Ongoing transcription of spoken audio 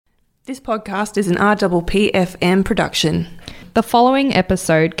This podcast is an RPPFM production. The following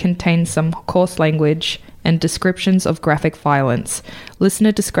episode contains some coarse language and descriptions of graphic violence.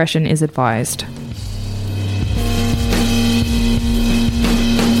 Listener discretion is advised.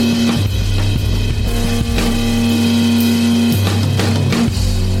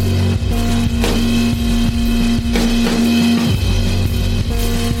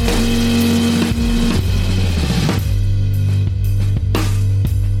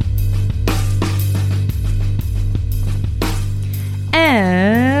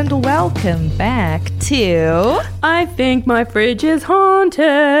 Welcome back to I Think My Fridge is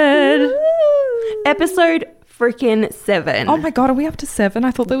Haunted. Woo! Episode freaking 7. Oh my god, are we up to 7?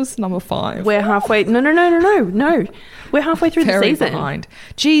 I thought that was number 5. We're halfway. No. We're halfway through the season. Behind.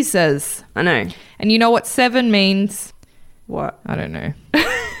 Jesus. I know. And you know what 7 means? What? I don't know.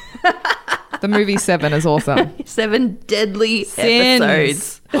 The movie 7 is awesome. 7 deadly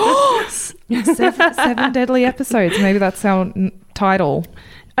Sins. episodes. seven deadly episodes. Maybe that's our title.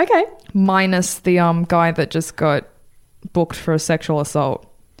 Okay. Minus the guy that just got booked for a sexual assault.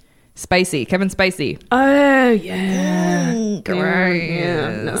 Kevin Spacey. Oh, yeah. Gross.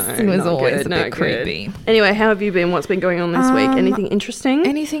 Yeah, It was always good, a bit creepy. Anyway, how have you been? What's been going on this week? Anything interesting?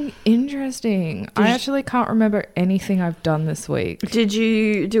 Anything interesting? I actually can't remember anything I've done this week. Did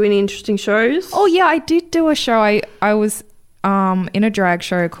you do any interesting shows? Oh, yeah, I did do a show. I was in a drag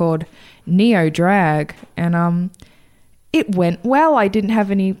show called Neo Drag, and it went well. I didn't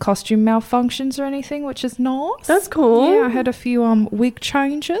have any costume malfunctions or anything, which is nice. That's cool. Yeah, I had a few wig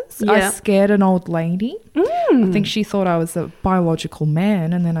changes. Yeah. I scared an old lady. I think she thought I was a biological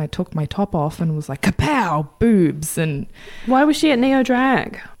man, and then I took my top off and was like, kapow, boobs. And Why was she at Neo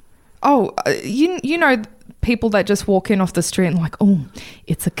Drag? oh, you know people that just walk in off the street and like, oh,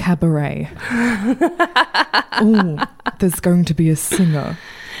 it's a cabaret. Oh, there's going to be a singer.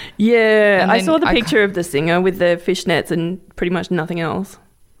 Yeah, And I then saw the picture of the singer with the fishnets and pretty much nothing else.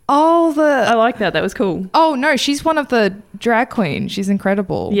 Oh, I like that. That was cool. Oh no, she's one of the drag queens. She's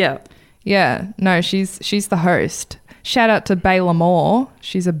incredible. Yeah. Yeah. No, she's the host. Shout out to Bayla Moore.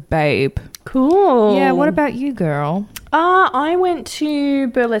 She's a babe. Cool. Yeah, what about you, girl? I went to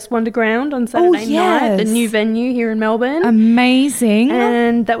Burlesque Wonderground on Saturday night, the yes. new venue here in Melbourne. Amazing.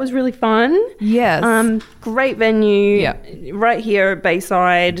 And that was really fun. Yes. Great venue. Yeah. Right here at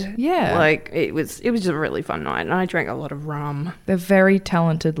Bayside. Yeah. Like it was just a really fun night, and I drank a lot of rum. They're very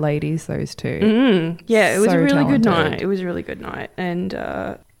talented ladies, those two. Yeah, it was So a really good talented. night. It was a really good night, and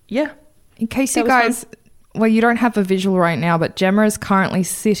yeah. In case That you was guys, well, you don't have a visual right now, but Gemma is currently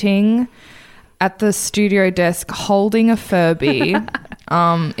sitting at the studio desk holding a Furby.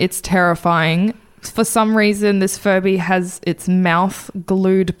 It's terrifying. For some reason, this Furby has its mouth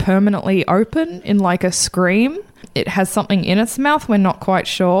glued permanently open in like a scream. It has something in its mouth. We're not quite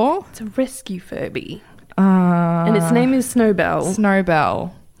sure. It's a rescue Furby. And its name is Snowbell.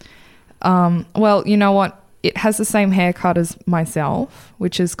 Snowbell. Well, you know what? It has the same haircut as myself,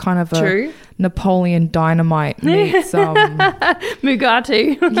 which is kind of a True. Napoleon Dynamite meets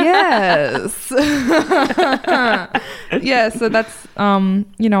Mugatu. yes. Yeah, so that's I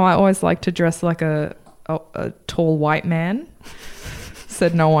always like to dress like a tall white man.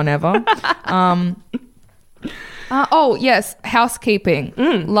 Said no one ever. Oh, yes, housekeeping.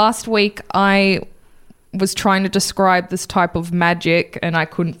 Last week I was trying to describe this type of magic and I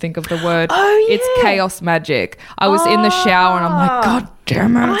couldn't think of the word. Oh, yeah. It's chaos magic. I was in the shower and I'm like, God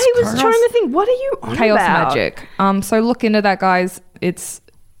damn it. I was trying to think, what are you on Chaos about? magic. So look into that, guys. It's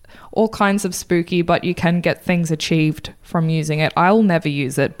all kinds of spooky, but you can get things achieved from using it. I'll never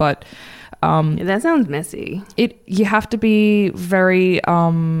use it, but Yeah, that sounds messy. you have to be very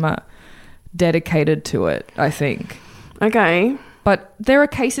dedicated to it, I think. Okay. But there are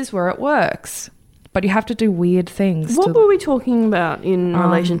cases where it works. But you have to do weird things. What were we talking about in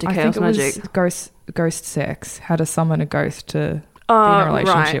relation to I chaos think it magic? was ghost sex. How to summon a ghost to be in a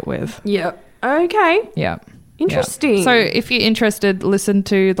relationship with. Yeah. Okay. Yeah. Interesting. Yeah. So if you're interested, listen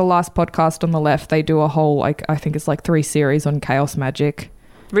to the last podcast on the left. They do a whole, I think it's like 3 series on chaos magic.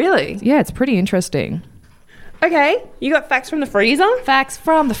 Really? Yeah, it's pretty interesting. Okay. You got facts from the freezer? Facts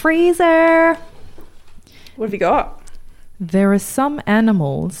from the freezer. What have you got? There are some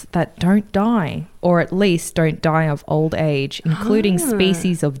animals that don't die, or at least don't die of old age, including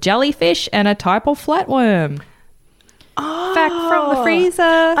species of jellyfish and a type of flatworm. Oh. Fact from the freezer.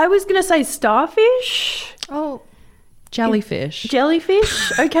 I was going to say starfish. Oh, jellyfish.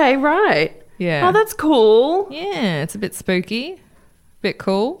 Jellyfish? Okay, right. Yeah. Oh, that's cool. Yeah, it's a bit spooky. Bit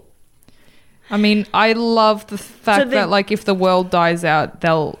cool. I mean, I love the fact that like if the world dies out,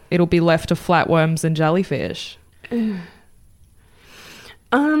 it'll be left to flatworms and jellyfish.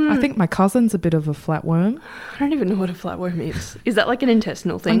 I think think my cousin's a bit of a flatworm. I don't even know what a flatworm is. Is that like an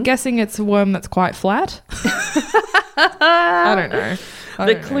intestinal thing? I'm guessing it's a worm that's quite flat. I don't know.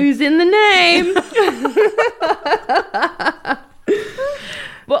 The clue's in the name.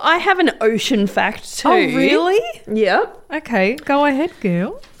 Well, I have an ocean fact too. Oh, really? Yeah. Okay, go ahead,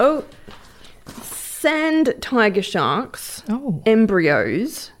 girl. Oh, sand tiger sharks, Oh.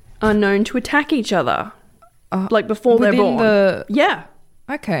 embryos, are known to attack each other, like before they're within born. Yeah.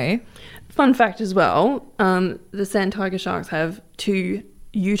 Okay. Fun fact as well, the sand tiger sharks have 2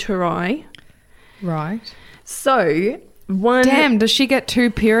 uteri. Right. So, one... Damn, does she get 2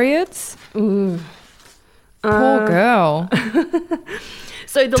 periods? Ooh. Poor girl.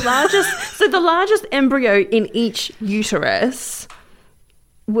 So the largest embryo in each uterus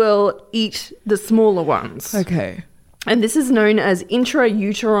will eat the smaller ones. Okay. And this is known as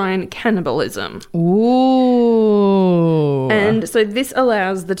intrauterine cannibalism. Ooh. And so this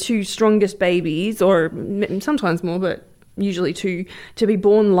allows the 2 strongest babies, or sometimes more, but usually 2, to be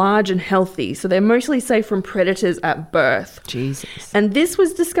born large and healthy. So they're mostly safe from predators at birth. Jesus. And this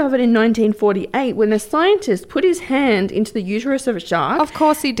was discovered in 1948 when a scientist put his hand into the uterus of a shark. Of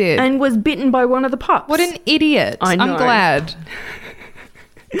course he did. And was bitten by one of the pups. What an idiot. I know. I'm glad.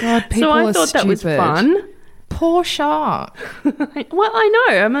 God, people So I are thought that was stupid. fun. Poor shark. Well, I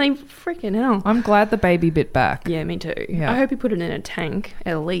know. I mean, freaking hell. I'm glad the baby bit back. Yeah, me too. Yeah. I hope he put it in a tank,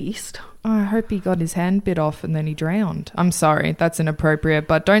 at least. Oh, I hope he got his hand bit off and then he drowned. I'm sorry, that's inappropriate,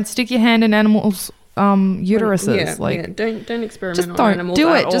 but don't stick your hand in animals' uteruses. Yeah, don't experiment just on don't animals do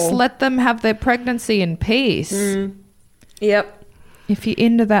at it. Just all. let them have their pregnancy in peace. Yep. If you're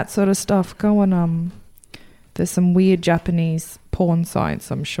into that sort of stuff, go and there's some weird Japanese porn sites,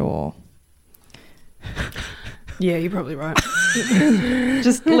 I'm sure. Yeah, you're probably right.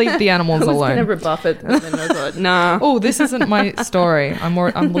 Just leave the animals I was alone. going to rebuff it, but then I was like, nah. Oh, this isn't my story. I'm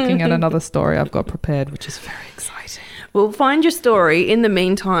looking at another story I've got prepared, which is very exciting. Well, find your story. In the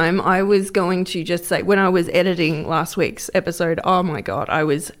meantime, I was going to just say, when I was editing last week's episode, oh my God, I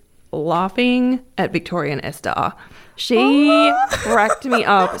was laughing at Victoria and Esther. She cracked me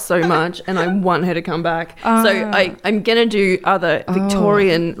up so much, and I want her to come back. So I'm going to do other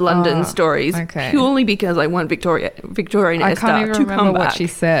Victorian London stories purely because I want Victoria and I Esther can't even to remember come back. what she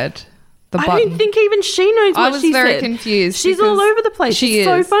said. The I button. don't think even she knows what she said. I was very confused. She's all because over the place. She She's is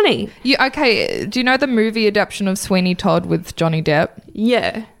so funny. Okay, do you know the movie adaptation of Sweeney Todd with Johnny Depp?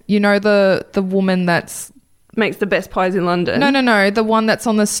 Yeah. You know the woman that's... Makes the best pies in London. No, the one that's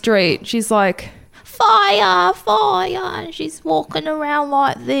on the street. She's like, fire, fire. And she's walking around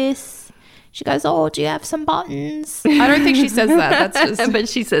like this. She goes, oh, do you have some buttons? I don't think she says that. That's just... But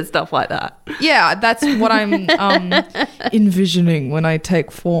she says stuff like that. Yeah, that's what I'm envisioning when I take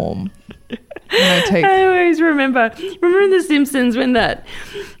form. I always remember in The Simpsons when the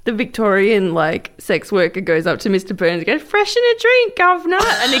Victorian sex worker goes up to Mr. Burns and goes, freshen a drink, governor.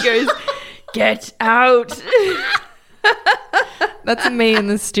 And he goes, get out. That's me in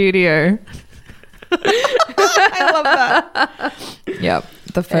the studio. I love that. Yep,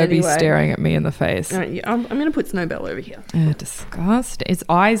 the Furby's staring at me in the face. I'm going to put Snowbell over here. Disgust. His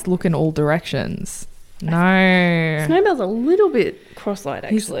eyes look in all directions. No. Snowbell's a little bit cross-eyed,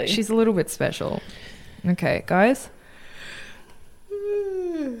 actually. She's a little bit special. Okay, guys.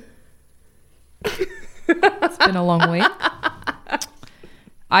 It's been a long week.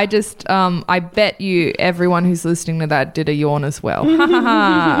 I just, I bet you everyone who's listening to that did a yawn as well.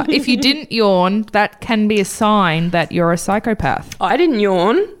 If you didn't yawn, that can be a sign that you're a psychopath. I didn't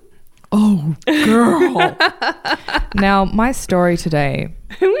yawn. Oh, girl. Now, my story today.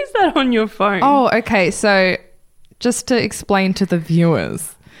 Who is that on your phone? Oh, okay. So just to explain to the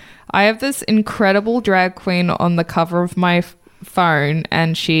viewers, I have this incredible drag queen on the cover of my phone,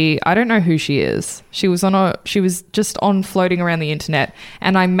 and I don't know who she is. She was just on floating around the internet,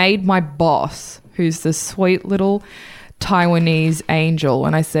 and I made my boss, who's this sweet little Taiwanese angel,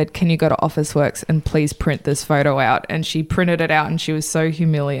 and I said, can you go to Officeworks and please print this photo out? And she printed it out, and she was so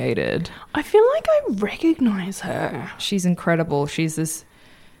humiliated. I feel like I recognize her. She's incredible. She's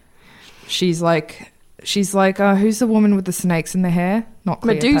like who's the woman with the snakes in the hair? Not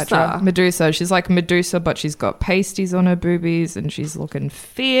Cleopatra. Medusa. She's like Medusa, but she's got pasties on her boobies and she's looking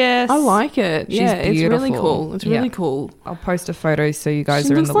fierce. I like it. She's yeah, it's beautiful. really cool. It's really cool. I'll post a photo so you guys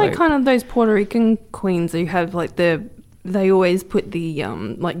she are in looks the like loop. kind of those Puerto Rican queens who have they always put the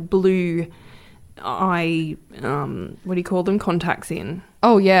blue eye what do you call them, contacts in.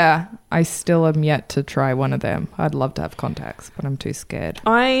 Oh, yeah. I still am yet to try one of them. I'd love to have contacts, but I'm too scared.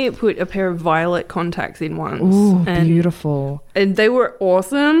 I put a pair of violet contacts in once. Ooh, beautiful. And they were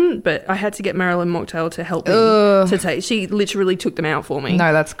awesome, but I had to get Marilyn Mocktail to help me to take. She literally took them out for me.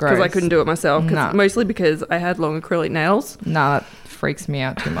 No, that's gross. Because I couldn't do it myself. No. Mostly because I had long acrylic nails. No, that freaks me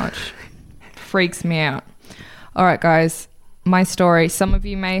out too much. Freaks me out. All right, guys. My story. Some of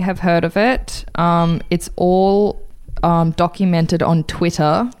you may have heard of it. It's all documented on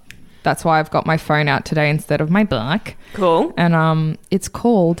Twitter. That's why I've got my phone out today instead of my book. Cool. And it's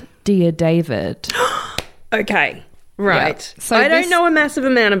called Dear David. Okay. Right. Yeah. So I don't know a massive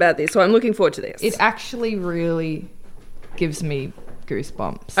amount about this, so I'm looking forward to this. It actually really gives me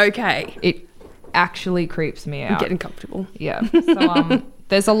goosebumps. Okay. It actually creeps me out. I'm getting comfortable. Yeah. So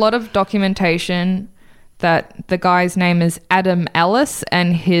there's a lot of documentation that the guy's name is Adam Ellis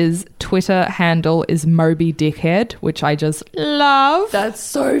and his Twitter handle is Moby Dickhead, which I just love. That's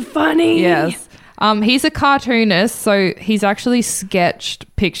so funny. Yes. He's a cartoonist, so he's actually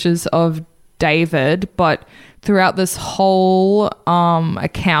sketched pictures of David, but throughout this whole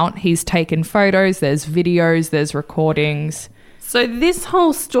account, he's taken photos, there's videos, there's recordings. So this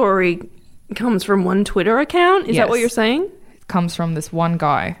whole story comes from one Twitter account? Is that what you're saying? It comes from this one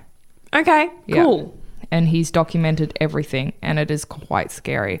guy. Okay, cool. Yeah. And he's documented everything, and it is quite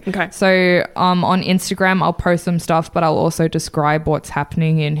scary. Okay. So on Instagram, I'll post some stuff, but I'll also describe what's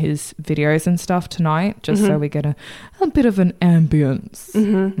happening in his videos and stuff tonight, just so we get a bit of an ambience.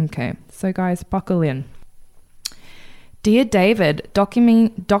 Okay. So guys, buckle in. Dear David,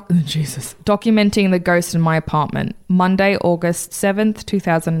 documenting the ghost in my apartment, Monday, August 7th,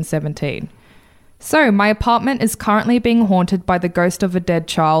 2017. So, my apartment is currently being haunted by the ghost of a dead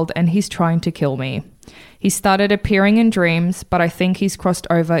child, and he's trying to kill me. He started appearing in dreams, but I think he's crossed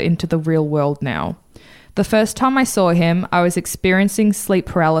over into the real world now. The first time I saw him, I was experiencing sleep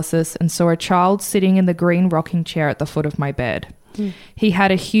paralysis and saw a child sitting in the green rocking chair at the foot of my bed. He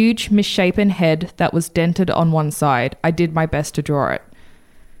had a huge misshapen head that was dented on one side. I did my best to draw it.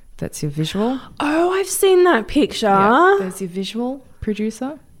 That's your visual. Oh, I've seen that picture. Yeah, there's your visual,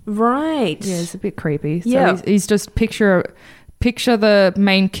 producer. Right. Yeah, it's a bit creepy. So yeah. he's just picture the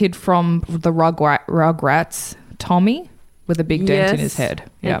main kid from the Rugrats, Tommy, with a big dent in his head.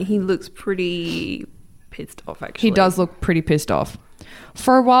 Yeah. And he looks pretty pissed off, actually. He does look pretty pissed off.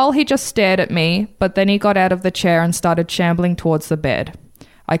 For a while, he just stared at me, but then he got out of the chair and started shambling towards the bed.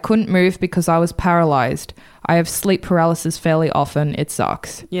 I couldn't move because I was paralyzed. I have sleep paralysis fairly often. It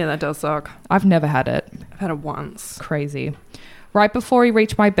sucks. Yeah, that does suck. I've never had it. I've had it once. Crazy. Right before he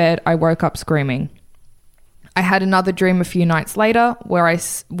reached my bed, I woke up screaming. I had another dream a few nights later where I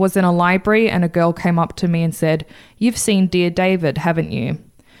was in a library and a girl came up to me and said, "You've seen Dear David, haven't you?"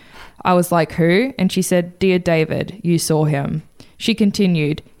 I was like, "Who?" And she said, "Dear David, you saw him." She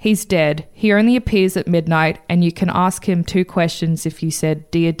continued, "He's dead. He only appears at midnight and you can ask him 2 questions if you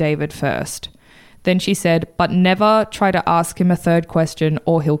said Dear David first." Then she said, "But never try to ask him a 3rd question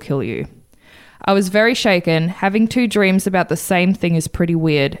or he'll kill you." I was very shaken. Having 2 dreams about the same thing is pretty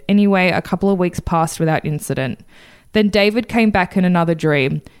weird. Anyway, a couple of weeks passed without incident. Then David came back in another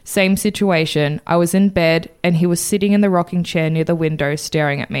dream. Same situation. I was in bed and he was sitting in the rocking chair near the window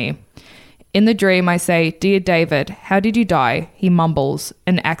staring at me. In the dream, I say, "Dear David, how did you die?" He mumbles,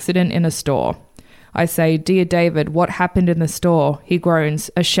 "An accident in a store." I say, "Dear David, what happened in the store?" He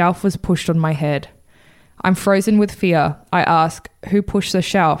groans, "A shelf was pushed on my head." I'm frozen with fear. I ask, "Who pushed the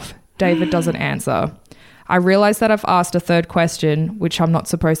shelf?" David doesn't answer. I realize that I've asked a 3rd question, which I'm not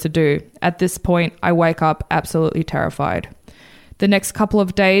supposed to do. At this point, I wake up absolutely terrified. The next couple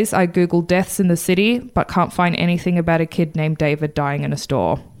of days, I Google deaths in the city, but can't find anything about a kid named David dying in a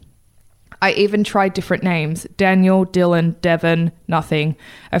store. I even tried different names. Daniel, Dylan, Devon, nothing.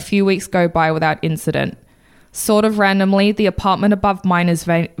 A few weeks go by without incident. Sort of randomly, the apartment above mine is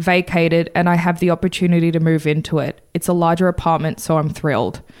vacated and I have the opportunity to move into it. It's a larger apartment, so I'm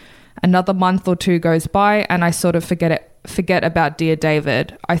thrilled. Another month or 2 goes by and I sort of forget about Dear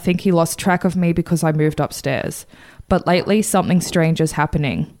David. I think he lost track of me because I moved upstairs. But lately, something strange is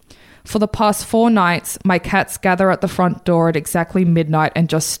happening. For the past 4 nights, my cats gather at the front door at exactly midnight and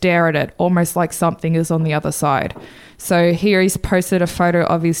just stare at it, almost like something is on the other side. So here he's posted a photo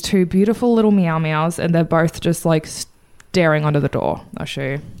of his 2 beautiful little meow meows and they're both just like staring under the door. I'll show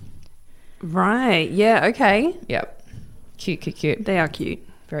you. Right. Yeah. Okay. Yep. Cute. They are cute.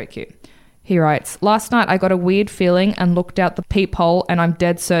 Very cute. He writes, "Last night I got a weird feeling and looked out the peephole and I'm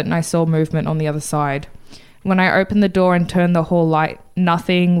dead certain I saw movement on the other side. When I opened the door and turned the hall light,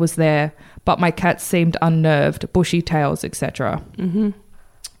 nothing was there, but my cats seemed unnerved, bushy tails, etc.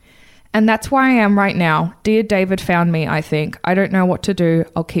 And that's where I am right now. Dear David found me, I think. I don't know what to do.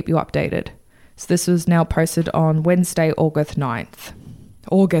 I'll keep you updated. So this was now posted on Wednesday, August 9th.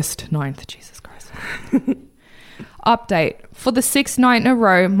 August 9th, Jesus Christ. Update. For the 6th night in a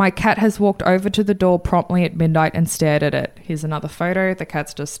row, my cat has walked over to the door promptly at midnight and stared at it. Here's another photo. The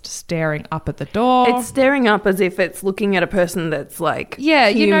cat's just staring up at the door. It's staring up as if it's looking at a person that's like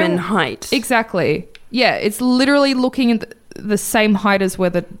human height. Exactly. Yeah, it's literally looking at the same height as where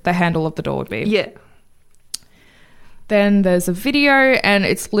the handle of the door would be. Yeah. Then there's a video and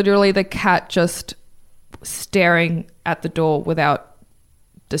it's literally the cat just staring at the door without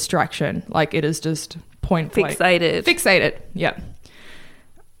distraction. Like it is just point blank. Fixated, yeah.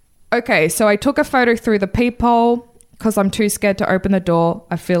 Okay, so I took a photo through the peephole because I'm too scared to open the door.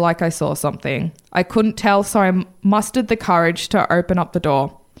 I feel like I saw something. I couldn't tell, so I mustered the courage to open up the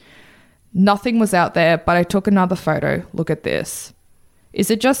door. Nothing was out there, but I took another photo. Look at this. Is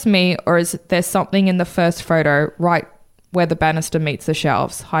it just me, or is there something in the first photo right where the banister meets the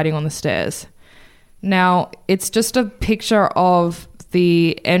shelves, hiding on the stairs? Now, it's just a picture of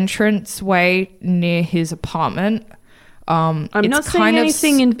the entranceway near his apartment. I'm not seeing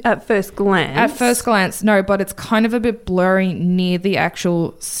anything at first glance. At first glance, no, but it's kind of a bit blurry near the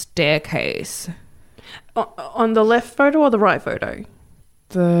actual staircase. On the left photo or the right photo?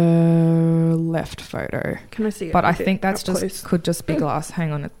 The left photo. Can I see it? But I think that's could just be glass.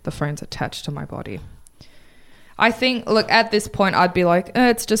 Hang on, the phone's attached to my body. I think, look, at this point, I'd be like,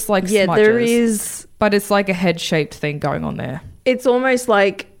 it's just like smudges. There is... But it's like a head-shaped thing going on there. It's almost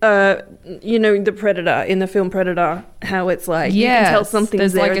like, the Predator, in the film Predator, how it's like, you can tell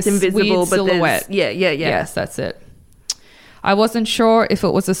something's there, like it's invisible, but silhouette. Yeah. Yes, that's it. I wasn't sure if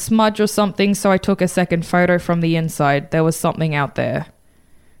it was a smudge or something, so I took a second photo from the inside. There was something out there.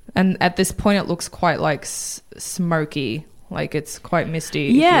 And at this point, it looks quite like smoky, like it's quite misty.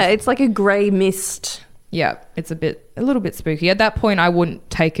 Yeah, it's like a grey mist. Yeah, it's a little bit spooky. At that point, I wouldn't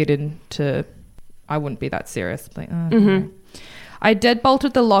take it I wouldn't be that serious. Like, no. I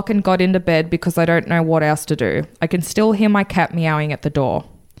deadbolted the lock and got into bed because I don't know what else to do. I can still hear my cat meowing at the door.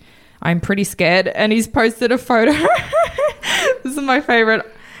 I'm pretty scared, and he's posted a photo. This is my favorite.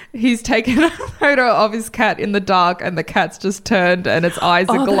 He's taken a photo of his cat in the dark, and the cat's just turned and its eyes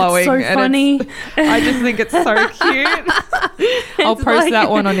are glowing. That's so funny. I just think it's so cute. I'll post that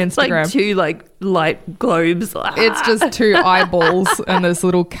one on Instagram. It's like two light globes. It's just two eyeballs and this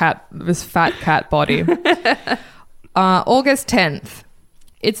little cat, this fat cat body. August 10th.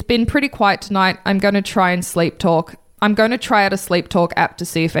 It's been pretty quiet tonight. I'm going to try and sleep talk. I'm going to try out a sleep talk app to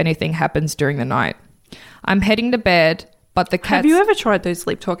see if anything happens during the night. I'm heading to bed. But the cats... Have you ever tried those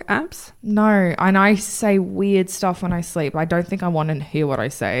sleep talk apps? No, and I say weird stuff when I sleep. I don't think I want to hear what I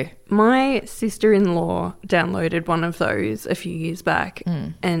say. My sister-in-law downloaded one of those a few years back,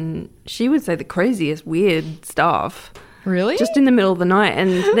 and she would say the craziest weird stuff. Really? Just in the middle of the night,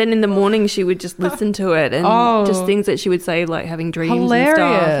 and then in the morning she would just listen to it, and just things that she would say, like having dreams Hilarious.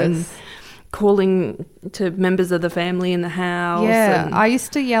 and stuff, and calling to members of the family in the house. Yeah, I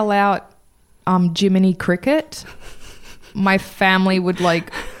used to yell out Jiminy Cricket. My family would wake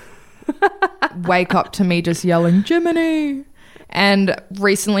up to me just yelling Jiminy. And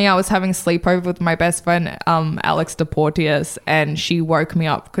recently I was having a sleepover with my best friend Alex Deportius, and she woke me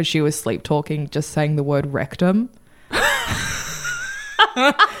up because she was sleep talking, just saying the word rectum.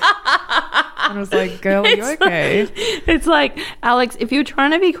 And I was like, girl, are you okay? It's like, Alex, if you're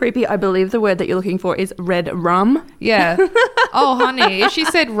trying to be creepy, I believe the word that you're looking for is red rum. Yeah. Oh, honey, if she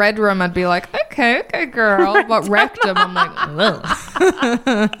said red rum, I'd be like, okay, girl. But rectum, I'm like, ugh.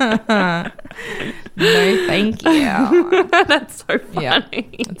 No, thank you. That's so funny. Yeah,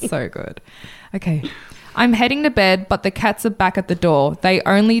 it's so good. Okay. I'm heading to bed, but the cats are back at the door. They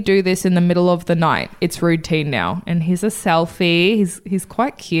only do this in the middle of the night. It's routine now. And here's a selfie. He's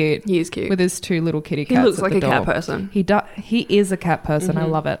quite cute. He is cute. With his two little kitty cats. He looks at like the a door. cat person. He is a cat person. I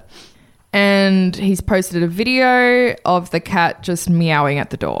love it. And he's posted a video of the cat just meowing at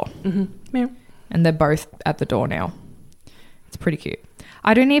the door. Meow. And they're both at the door now. It's pretty cute.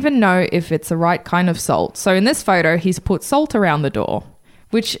 I don't even know if it's the right kind of salt. So in this photo, he's put salt around the door.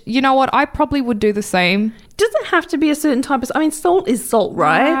 Which, you know what, I probably would do the same. Does it have to be a certain type of... I mean, salt is salt,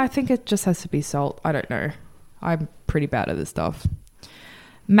 right? I think it just has to be salt. I don't know. I'm pretty bad at this stuff.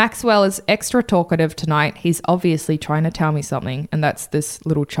 Maxwell is extra talkative tonight. He's obviously trying to tell me something. And that's this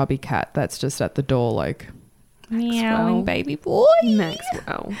little chubby cat that's just at the door like... Meowing, baby boy.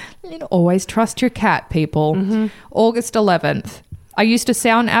 Maxwell. Always trust your cat, people. August 11th. I used a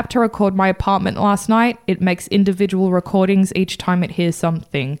sound app to record my apartment last night. It makes individual recordings each time it hears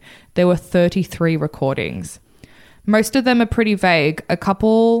something. There were 33 recordings. Most of them are pretty vague. A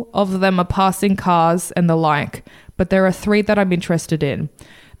couple of them are passing cars and the like, but there are 3 that I'm interested in.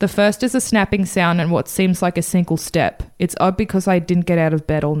 The first is a snapping sound and what seems like a single step. It's odd because I didn't get out of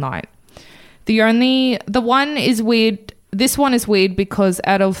bed all night. The one is weird. This one is weird because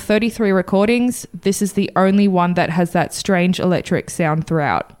out of 33 recordings, this is the only one that has that strange electric sound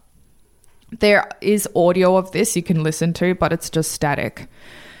throughout. There is audio of this you can listen to, but it's just static.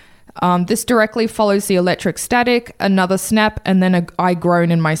 This directly follows the electric static, another snap, and then I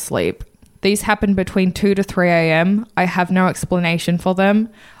groan in my sleep. These happen between 2 to 3 a.m. I have no explanation for them.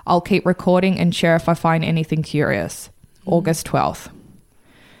 I'll keep recording and share if I find anything curious. August 12th.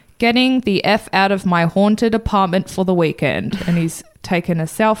 Getting the F out of my haunted apartment for the weekend. And he's taken a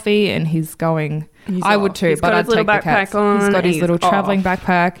selfie and he's going... I would too, but I'd take the cats. He's got his little traveling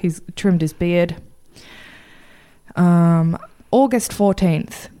backpack. He's trimmed his beard. August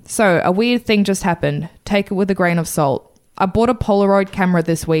 14th. So a weird thing just happened. Take it with a grain of salt. I bought a Polaroid camera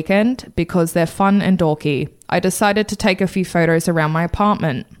this weekend because they're fun and dorky. I decided to take a few photos around my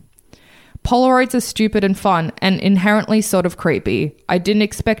apartment. Polaroids are stupid and fun and inherently sort of creepy. I didn't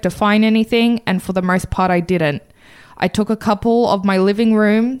expect to find anything, and for the most part I didn't. I took a couple of my living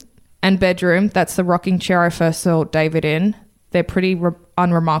room and bedroom. That's the rocking chair I first saw David in. They're pretty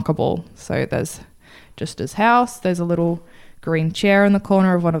unremarkable. So there's just his house. There's a little green chair in the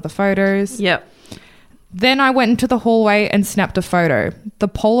corner of one of the photos. Yep. Then I went into the hallway and snapped a photo. The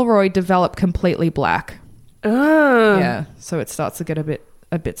Polaroid developed completely black. Oh. Yeah, so it starts to get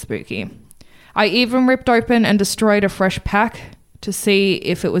a bit spooky. I even ripped open and destroyed a fresh pack to see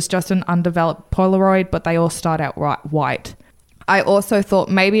if it was just an undeveloped Polaroid, but they all start out white. I also thought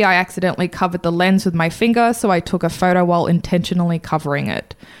maybe I accidentally covered the lens with my finger, so I took a photo while intentionally covering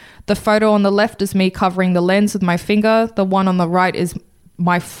it. The photo on the left is me covering the lens with my finger. The one on the right is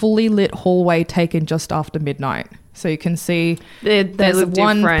my fully lit hallway taken just after midnight. So you can see there's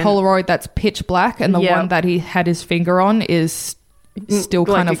one Polaroid that's pitch black and the one that he had his finger on is still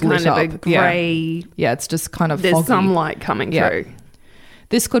like kind of lit up. A grey, yeah, it's just kind of there's foggy. some light coming through.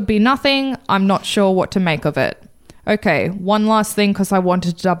 This could be nothing. I'm not sure what to make of it. Okay, one last thing because I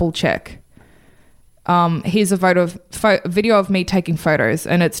wanted to double check. Here's a video of me taking photos,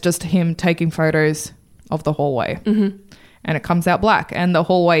 and it's just him taking photos of the hallway. Mm-hmm. And it comes out black, and the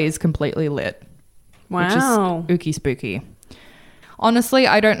hallway is completely lit. Wow. Which is ooky spooky. Honestly,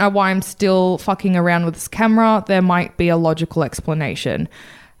 I don't know why I'm still fucking around with this camera. There might be a logical explanation.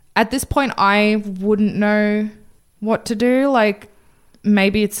 At this point, I wouldn't know what to do. Like,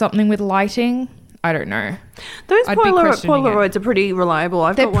 maybe it's something with lighting. I don't know. Those Polaroids are pretty reliable.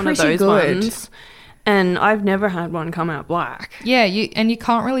 I've got one of those ones. And I've never had one come out black. Yeah, you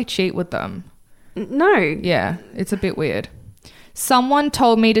can't really cheat with them. No. Yeah, it's a bit weird. Someone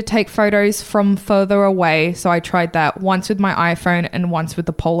told me to take photos from further away, so I tried that, once with my iPhone and once with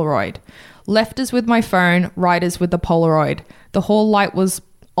the Polaroid. Left is with my phone, right is with the Polaroid. The hall light was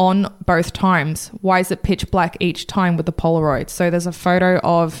on both times. Why is it pitch black each time with the Polaroid? So there's a photo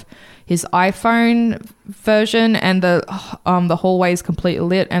of his iPhone version and the hallway is completely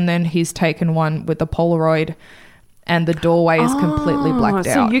lit, and then he's taken one with the Polaroid and the doorway is completely blacked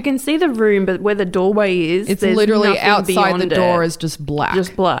out. So you can see the room, but where the doorway is, it's literally outside the door is just black.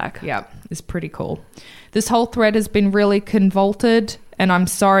 Just black. Yeah, it's pretty cool. This whole thread has been really convoluted, and I'm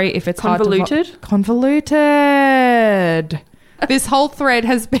sorry if it's convoluted. Convoluted. This whole thread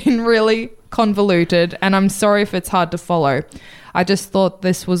has been really convoluted, and I'm sorry if it's hard to follow. I just thought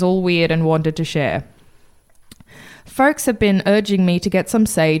this was all weird and wanted to share. Folks have been urging me to get some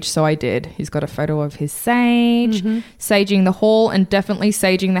sage, so I did. He's got a photo of his sage, saging the hall, and definitely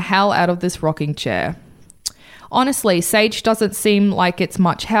saging the hell out of this rocking chair. Honestly, sage doesn't seem like it's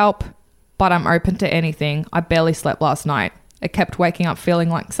much help, but I'm open to anything. I barely slept last night. I kept waking up feeling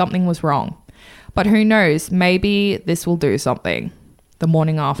like something was wrong. But who knows, maybe this will do something. The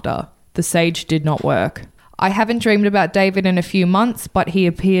morning after, the sage did not work. I haven't dreamed about David in a few months, but he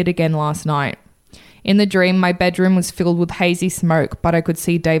appeared again last night. In the dream, my bedroom was filled with hazy smoke, but I could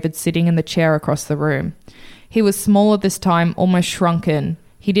see David sitting in the chair across the room. He was smaller this time, almost shrunken.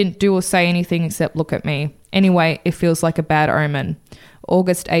 He didn't do or say anything except look at me. Anyway, it feels like a bad omen.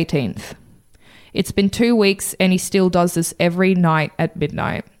 August 18th. It's been 2 weeks and he still does this every night at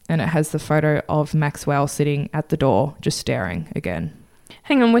midnight. And it has the photo of Maxwell sitting at the door, just staring again.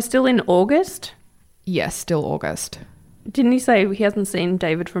 Hang on, we're still in August? Yes, still August. Didn't he say he hasn't seen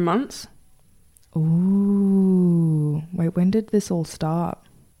David for months? Ooh. Wait, when did this all start?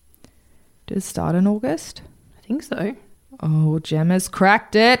 Did it start in August? I think so. Oh, Gemma's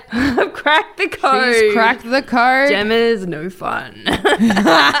cracked it. I've cracked the code. She's cracked the code. Gemma's no fun.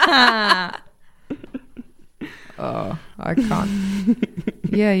 Oh, I can't.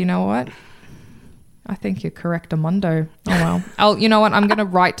 Yeah, you know what? I think you're correct, Amundo. Oh, well. You know what? I'm going to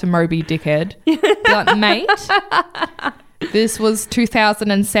write to Moby Dickhead. Be like, mate, this was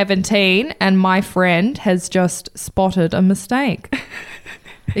 2017 and my friend has just spotted a mistake.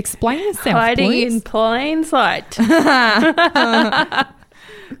 Explain yourself, Hiding please. in plain sight.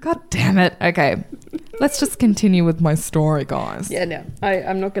 God damn it. Okay. Let's just continue with my story, guys. Yeah, no.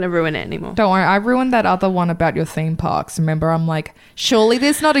 I'm not going to ruin it anymore. Don't worry. I ruined that other one about your theme parks. Remember, I'm like, surely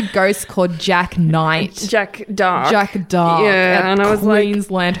there's not a ghost called Jack Knight. Jack Dark. Jack Dark. Yeah, at and I was like-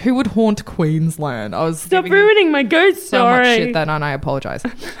 Queensland. Who would haunt Queensland? I was Stop giving you ruining my ghost so much story. shit that and I apologize.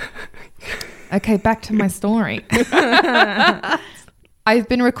 Okay, back to my story. I've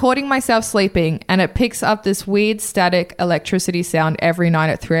been recording myself sleeping and it picks up this weird static electricity sound every night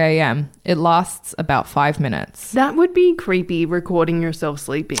at 3 a.m. It lasts about 5 minutes. That would be creepy, recording yourself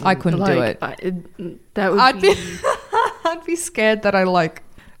sleeping. I couldn't do it. That would I'd be... I'd be scared that I like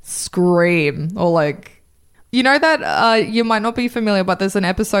scream or like, you know that you might not be familiar, but there's an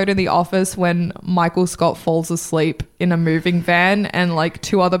episode in The Office when Michael Scott falls asleep in a moving van and like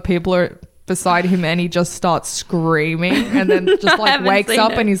two other people are beside him and he just starts screaming and then just like haven't wakes seen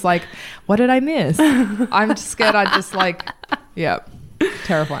up it. and he's like, what did I miss? I'm just scared. I just like, yeah,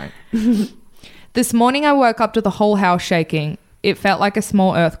 terrifying. This morning I woke up to the whole house shaking. It felt like a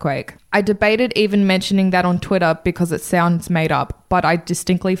small earthquake. I debated even mentioning that on Twitter because it sounds made up, but I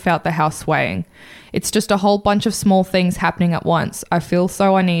distinctly felt the house swaying. It's just a whole bunch of small things happening at once. I feel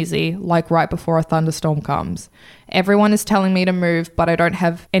so uneasy, like right before a thunderstorm comes. Everyone is telling me to move, but I don't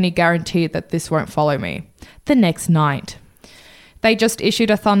have any guarantee that this won't follow me. The next night. They just issued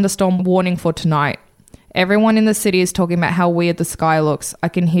a thunderstorm warning for tonight. Everyone in the city is talking about how weird the sky looks. I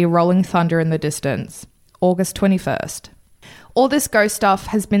can hear rolling thunder in the distance. August 21st. All this ghost stuff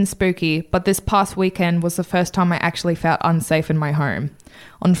has been spooky, but this past weekend was the first time I actually felt unsafe in my home.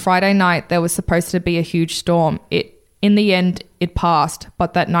 On Friday night, there was supposed to be a huge storm. In the end, it passed,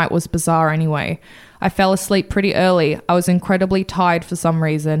 but that night was bizarre anyway. I fell asleep pretty early. I was incredibly tired for some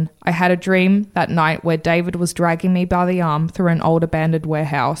reason. I had a dream that night where David was dragging me by the arm through an old abandoned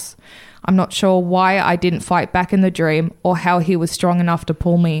warehouse. I'm not sure why I didn't fight back in the dream or how he was strong enough to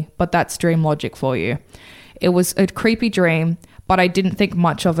pull me, but that's dream logic for you. It was a creepy dream, but I didn't think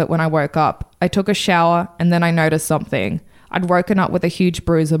much of it when I woke up. I took a shower and then I noticed something. I'd woken up with a huge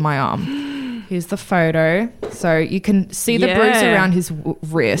bruise on my arm. Here's the photo. So you can see the bruise around his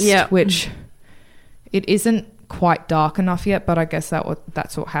wrist, which it isn't quite dark enough yet, but I guess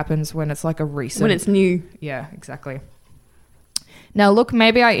that's what happens when it's like a recent... When it's new. Yeah, exactly. Now look,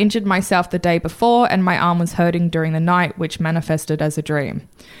 maybe I injured myself the day before and my arm was hurting during the night, which manifested as a dream.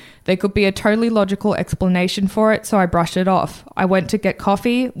 There could be a totally logical explanation for it, so I brushed it off. I went to get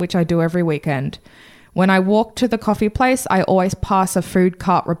coffee, which I do every weekend. When I walk to the coffee place, I always pass a food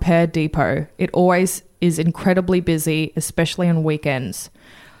cart repair depot. It always is incredibly busy, especially on weekends.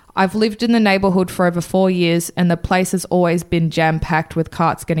 I've lived in the neighborhood for over 4 years and the place has always been jam-packed with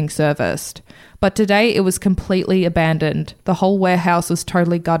carts getting serviced. But today it was completely abandoned. The whole warehouse was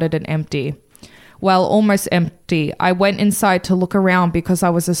totally gutted and empty. Well, almost empty. I went inside to look around because I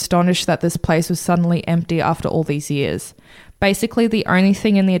was astonished that this place was suddenly empty after all these years. Basically, the only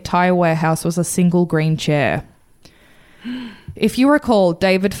thing in the entire warehouse was a single green chair. If you recall,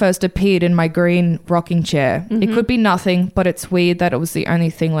 David first appeared in my green rocking chair. Mm-hmm. It could be nothing, but it's weird that it was the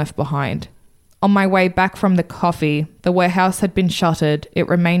only thing left behind. On my way back from the coffee, the warehouse had been shuttered. It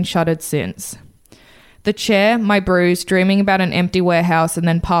remained shuttered since. The chair, my bruise, dreaming about an empty warehouse and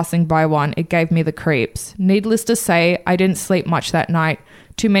then passing by one, it gave me the creeps. Needless to say, I didn't sleep much that night.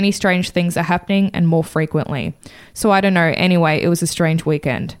 Too many strange things are happening and more frequently. So I don't know. Anyway, it was a strange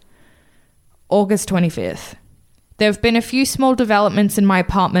weekend. August 25th. There have been a few small developments in my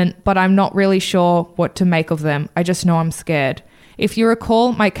apartment, but I'm not really sure what to make of them. I just know I'm scared. If you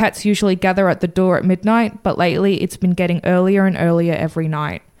recall, my cats usually gather at the door at midnight, but lately it's been getting earlier and earlier every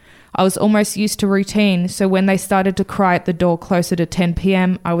night. I was almost used to routine, so when they started to cry at the door closer to 10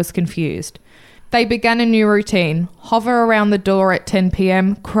 p.m, I was confused. They began a new routine: hover around the door at 10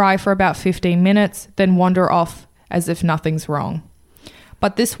 p.m, cry for about 15 minutes, then wander off as if nothing's wrong.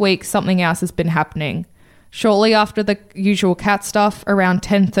 But this week, something else has been happening. Shortly after the usual cat stuff, around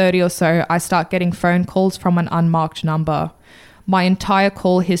 10:30 or so, I start getting phone calls from an unmarked number. My entire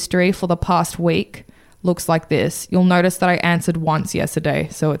call history for the past week looks like this. You'll notice that I answered once yesterday,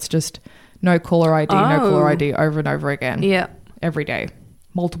 so it's just no caller ID, no caller ID over and over again. Yeah. Every day,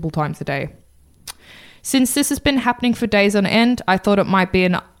 multiple times a day. Since this has been happening for days on end, I thought it might be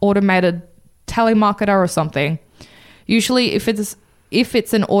an automated telemarketer or something. Usually if it's If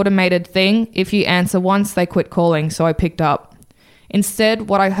it's an automated thing, if you answer once, they quit calling, so I picked up. Instead,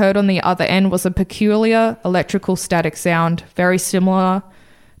 what I heard on the other end was a peculiar electrical static sound, very similar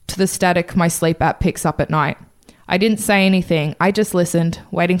to the static my sleep app picks up at night. I didn't say anything. I just listened,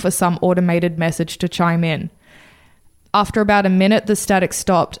 waiting for some automated message to chime in. After about a minute, the static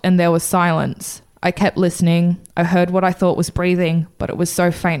stopped and there was silence. I kept listening. I heard what I thought was breathing, but it was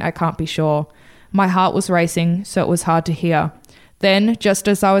so faint I can't be sure. My heart was racing, so it was hard to hear. Then, just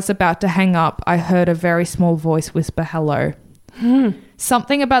as I was about to hang up, I heard a very small voice whisper hello.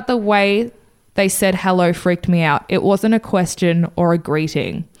 Something about the way they said hello freaked me out. It wasn't a question or a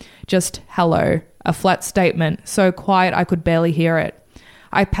greeting, just hello, a flat statement, so quiet I could barely hear it.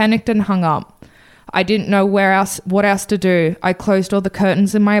 I panicked and hung up. I didn't know what else to do. I closed all the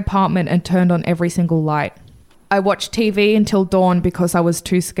curtains in my apartment and turned on every single light. I watched TV until dawn because I was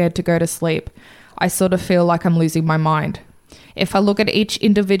too scared to go to sleep. I sort of feel like I'm losing my mind. If I look at each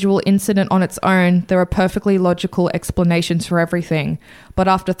individual incident on its own, there are perfectly logical explanations for everything. But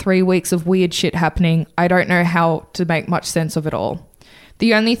after 3 weeks of weird shit happening, I don't know how to make much sense of it all.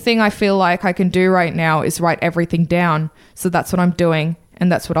 The only thing I feel like I can do right now is write everything down. So that's what I'm doing,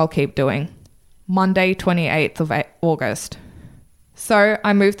 and that's what I'll keep doing. Monday, 28th of August. So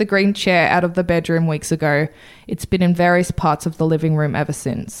I moved the green chair out of the bedroom weeks ago. It's been in various parts of the living room ever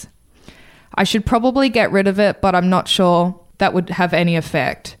since. I should probably get rid of it, but I'm not sure that would have any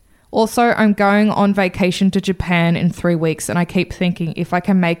effect. Also, I'm going on vacation to Japan in 3 weeks, and I keep thinking if I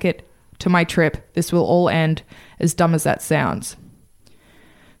can make it to my trip, this will all end, as dumb as that sounds.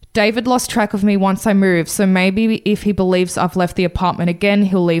 David lost track of me once I moved, so maybe if he believes I've left the apartment again,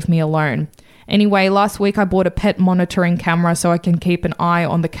 he'll leave me alone. Anyway, last week I bought a pet monitoring camera so I can keep an eye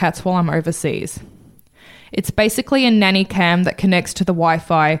on the cats while I'm overseas. It's basically a nanny cam that connects to the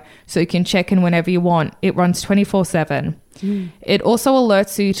Wi-Fi so you can check in whenever you want. It runs 24/7. It also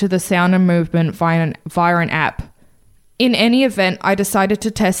alerts you to the sound and movement via an app. In any event, I decided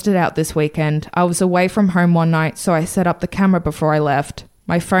to test it out this weekend. I was away from home one night, so I set up the camera before I left.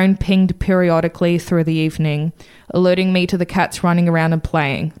 My phone pinged periodically through the evening, alerting me to the cats running around and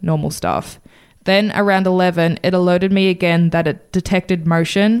playing, normal stuff. Then around 11, it alerted me again that it detected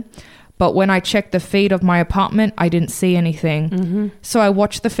motion, but when I checked the feed of my apartment, I didn't see anything. So I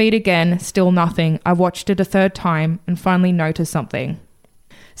watched the feed again, still nothing. I watched it a third time and finally noticed something.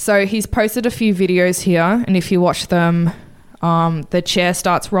 So he's posted a few videos here, and if you watch them, the chair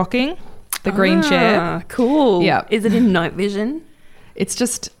starts rocking, the green chair. Cool. Yeah. Is it in night vision? It's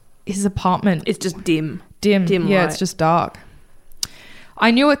just his apartment. It's just dim. Dim yeah, light. It's just dark. I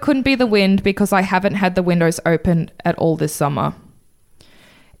knew it couldn't be the wind because I haven't had the windows open at all this summer.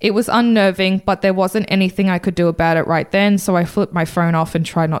 It was unnerving, but there wasn't anything I could do about it right then, so I flipped my phone off and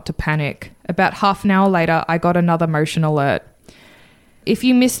tried not to panic. About half an hour later, I got another motion alert. If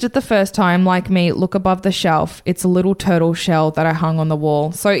you missed it the first time, like me, look above the shelf. It's a little turtle shell that I hung on the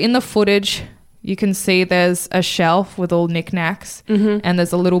wall. So in the footage, you can see there's a shelf with all knickknacks, and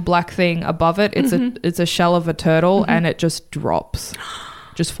there's a little black thing above it. It's a shell of a turtle, and it just drops,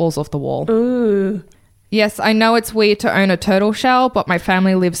 just falls off the wall. Ooh. Yes, I know it's weird to own a turtle shell, but my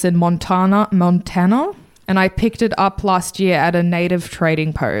family lives in Montana, and I picked it up last year at a native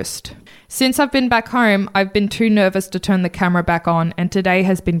trading post. Since I've been back home, I've been too nervous to turn the camera back on, and today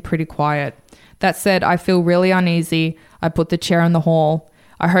has been pretty quiet. That said, I feel really uneasy. I put the chair in the hall.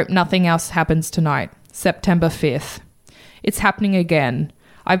 I hope nothing else happens tonight. September 5th. It's happening again.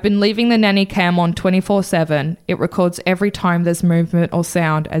 I've been leaving the nanny cam on 24/7. It records every time there's movement or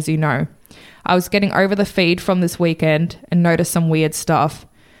sound, as you know. I was getting over the feed from this weekend and noticed some weird stuff.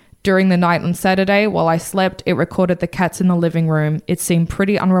 During the night on Saturday, while I slept, it recorded the cats in the living room. It seemed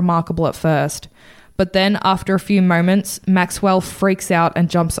pretty unremarkable at first. But then, after a few moments, Maxwell freaks out and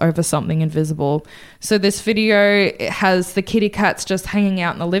jumps over something invisible. So this video has the kitty cats just hanging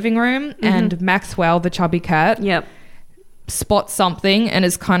out in the living room, and Maxwell, the chubby cat, spots something and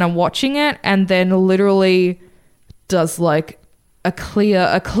is kind of watching it, and then literally does like a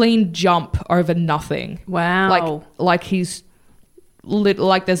clean jump over nothing. Wow. Like he's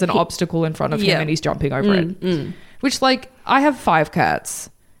like there's an obstacle in front of him and he's jumping over it. Which, like, I have 5 cats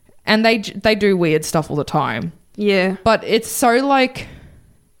and they do weird stuff all the time. Yeah. But it's so like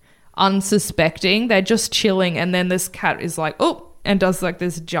unsuspecting. They're just chilling and then this cat is like, oh, and does like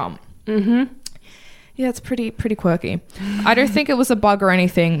this jump. Yeah, it's pretty quirky. I don't think it was a bug or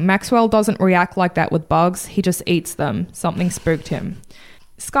anything. Maxwell doesn't react like that with bugs. He just eats them. Something spooked him.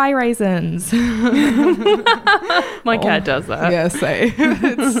 Sky raisins. My cat does that. Yeah, same.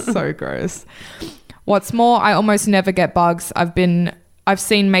 It's so gross. What's more, I almost never get bugs. I've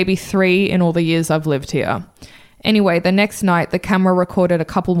seen maybe 3 in all the years I've lived here. Anyway, the next night, the camera recorded a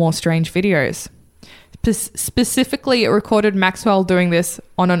couple more strange videos. Specifically, it recorded Maxwell doing this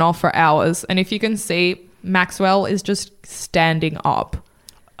on and off for hours. And if you can see, Maxwell is just standing up.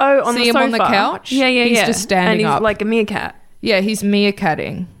 Oh, on see the him sofa? on the couch? Yeah. He's just standing up. And he's up. like a meerkat. Yeah, he's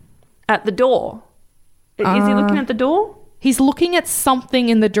meerkatting. At the door? Is he looking at the door? He's looking at something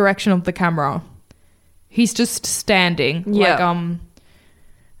in the direction of the camera. He's just standing. Yeah.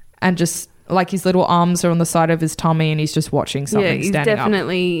 And just like his little arms are on the side of his tummy and he's just watching something he's standing up.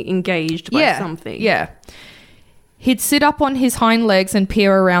 definitely engaged by something. Yeah. He'd sit up on his hind legs and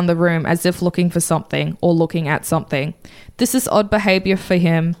peer around the room as if looking for something or looking at something. This is odd behavior for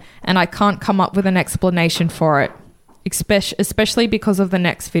him, and I can't come up with an explanation for it, especially because of the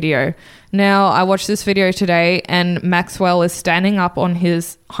next video. Now, I watched this video today, and Maxwell is standing up on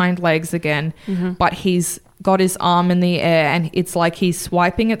his hind legs again, but he's got his arm in the air, and it's like he's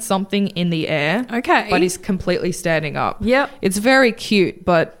swiping at something in the air. Okay. But he's completely standing up. Yep. It's very cute,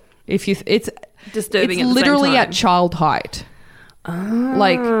 but it's disturbing. It's at the literally same time. at child height.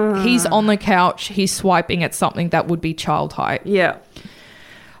 Like, he's on the couch, he's swiping at something that would be child height. Yeah.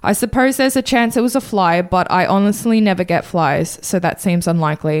 I suppose there's a chance it was a fly, but I honestly never get flies, so that seems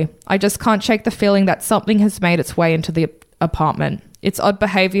unlikely. I just can't shake the feeling that something has made its way into the apartment. It's odd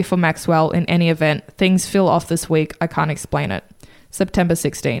behavior for Maxwell in any event. Things feel off this week. I can't explain it. September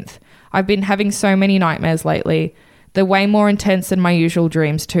 16th. I've been having so many nightmares lately. They're way more intense than my usual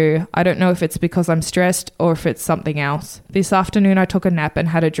dreams too. I don't know if it's because I'm stressed or if it's something else. This afternoon I took a nap and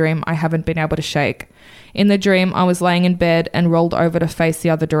had a dream I haven't been able to shake. In the dream, I was laying in bed and rolled over to face the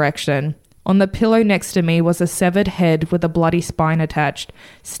other direction. On the pillow next to me was a severed head with a bloody spine attached,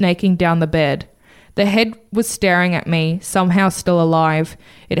 snaking down the bed. The head was staring at me, somehow still alive.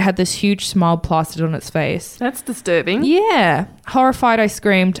 It had this huge smile plastered on its face. That's disturbing. Yeah. Horrified, I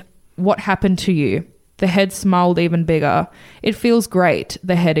screamed, "What happened to you?" The head smiled even bigger. "It feels great,"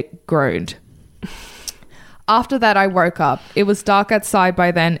 the head groaned. After that, I woke up. It was dark outside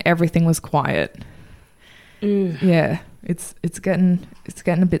by then. Everything was quiet. Yeah, it's getting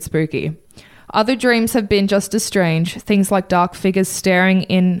a bit spooky. Other dreams have been just as strange. Things like dark figures staring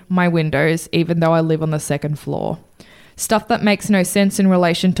in my windows, even though I live on the second floor. Stuff that makes no sense in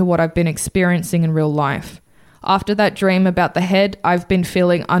relation to what I've been experiencing in real life. After that dream about the head, I've been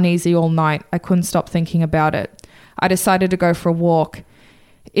feeling uneasy all night. I couldn't stop thinking about it. I decided to go for a walk.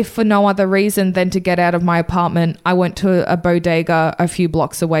 If for no other reason than to get out of my apartment, I went to a bodega a few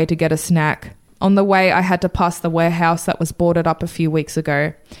blocks away to get a snack. On the way, I had to pass the warehouse that was boarded up a few weeks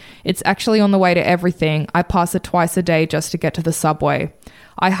ago. It's actually on the way to everything. I pass it twice a day just to get to the subway.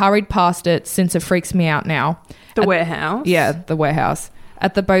 I hurried past it since it freaks me out now. The warehouse? Yeah, the warehouse.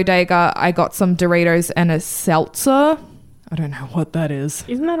 At the bodega, I got some Doritos and a seltzer. I don't know what that is.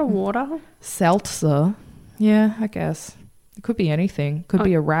 Isn't that a water? Seltzer? Yeah, I guess. It could be anything. Could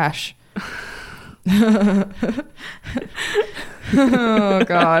be a rash. Oh,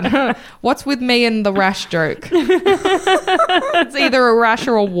 God. What's with me and the rash joke? It's either a rash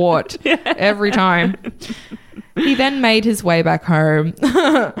or a wart every time. He then made his way back home.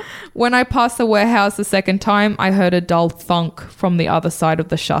 When I passed the warehouse the second time, I heard a dull thunk from the other side of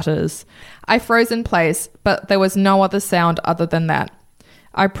the shutters. I froze in place, but there was no other sound other than that.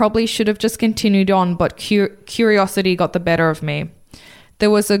 I probably should have just continued on, but curiosity got the better of me. There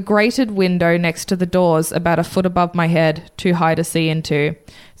was a grated window next to the doors about a foot above my head, too high to see into.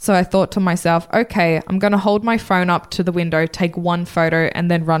 So I thought to myself, okay, I'm going to hold my phone up to the window, take one photo, and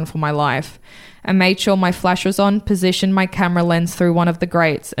then run for my life. I made sure my flash was on, positioned my camera lens through one of the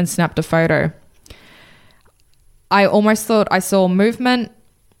grates, and snapped a photo. I almost thought I saw movement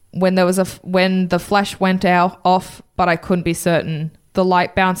when the flash went off, but I couldn't be certain. The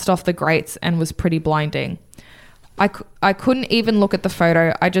light bounced off the grates and was pretty blinding. I couldn't even look at the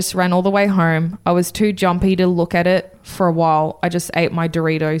photo. I just ran all the way home. I was too jumpy to look at it for a while. I just ate my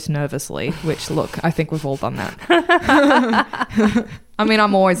Doritos nervously, which, look, I think we've all done that. I mean,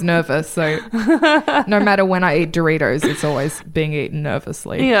 I'm always nervous, so no matter when I eat Doritos, it's always being eaten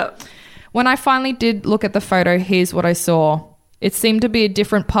nervously. Yeah. When I finally did look at the photo, here's what I saw. It seemed to be a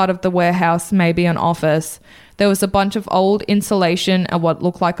different part of the warehouse, maybe an office. There was a bunch of old insulation and what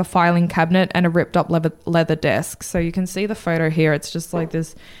looked like a filing cabinet and a ripped up leather desk. So you can see the photo here. It's just like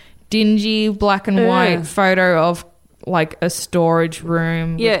this dingy black and white photo of like a storage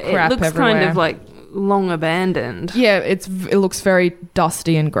room. Yeah, with crap it looks everywhere. kind of like long abandoned. Yeah, it looks very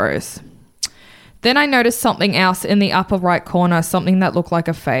dusty and gross. Then I noticed something else in the upper right corner, something that looked like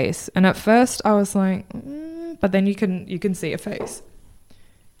a face. And at first I was like, but then you can see a face.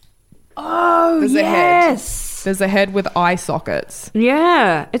 Oh, There's a head. yes. There's a head with eye sockets.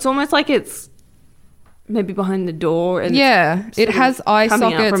 Yeah. It's almost like it's maybe behind the door. And Yeah, it has eye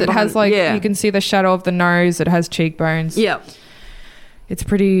coming out sockets. from It has behind- like yeah. you can see the shadow of the nose. It has cheekbones. Yeah. It's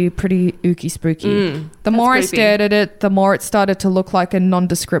pretty ooky spooky. The that's more I creepy. stared at it, the more it started to look like a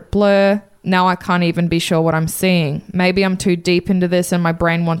nondescript blur. Now I can't even be sure what I'm seeing. Maybe I'm too deep into this and my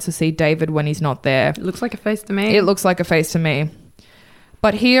brain wants to see David when he's not there. It looks like a face to me. It looks like a face to me.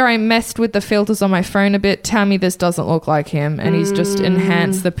 But here I messed with the filters on my phone a bit. Tell me this doesn't look like him. And he's just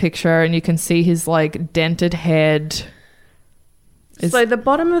enhanced the picture and you can see his like dented head. So the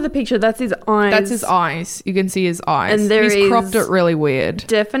bottom of the picture, that's his eyes. That's his eyes. You can see his eyes. And there he's cropped is- it really weird.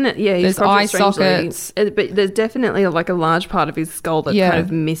 Yeah, he's There's cropped eye it strangely. sockets. But there's definitely like a large part of his skull that's Yeah. kind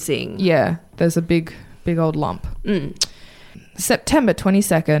of missing. Yeah, there's a big old lump. September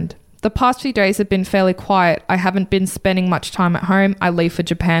 22nd. The past few days have been fairly quiet. I haven't been spending much time at home. I leave for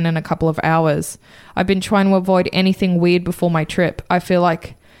Japan in a couple of hours. I've been trying to avoid anything weird before my trip. I feel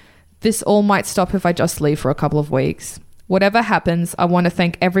like this all might stop if I just leave for a couple of weeks. Whatever happens, I want to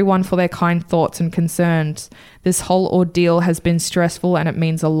thank everyone for their kind thoughts and concerns. This whole ordeal has been stressful and it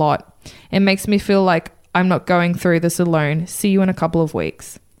means a lot. It makes me feel like I'm not going through this alone. See you in a couple of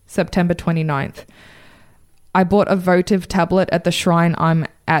weeks. September 29th. I bought a votive tablet at the shrine I'm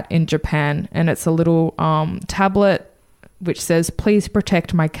at in Japan, and it's a little tablet which says, "Please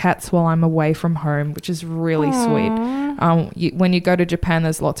protect my cats while I'm away from home," which is really sweet. When you go to Japan,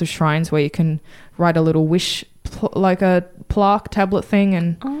 there's lots of shrines where you can write a little wish, like a plaque tablet thing,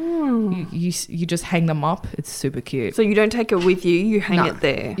 and you just hang them up. It's super cute. So you don't take it with you, you hang No. it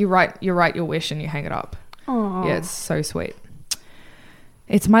there. You write your wish and you hang it up. Oh. Yeah, it's so sweet.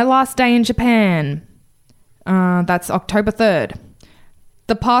 It's my last day in Japan. That's October 3rd.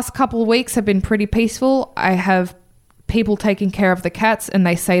 The past couple of weeks have been pretty peaceful. I have people taking care of the cats and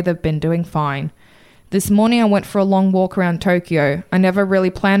they say they've been doing fine. This morning I went for a long walk around Tokyo. I never really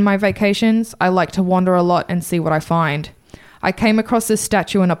plan my vacations. I like to wander a lot and see what I find. I came across this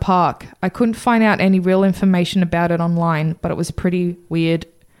statue in a park. I couldn't find out any real information about it online, but it was pretty weird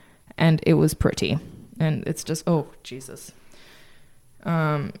and it was pretty. And it's just, oh, Jesus.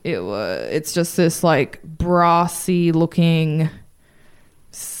 It's just this like brassy looking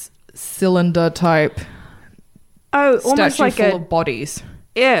cylinder type Oh, almost statue like full a of bodies.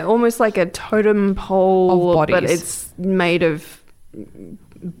 yeah, almost like a totem pole, Of bodies. but it's made of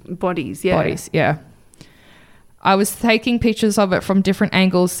bodies. Yeah, Bodies, yeah. I was taking pictures of it from different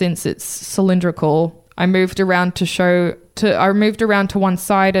angles since it's cylindrical. I moved around to one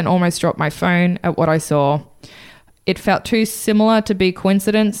side and almost dropped my phone at what I saw. It felt too similar to be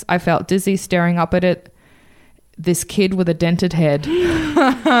coincidence. I felt dizzy staring up at it. This kid with a dented head.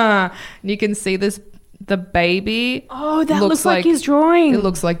 You can see the baby. Oh, that looks like his drawing. It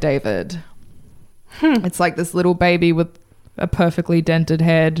looks like David. It's like this little baby with a perfectly dented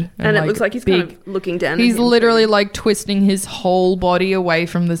head. and it like looks like he's kind of looking down. He's at him literally too. like twisting his whole body away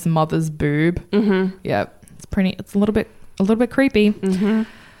from this mother's boob. Mm-hmm. Yeah, it's a little bit creepy. Mm-hmm.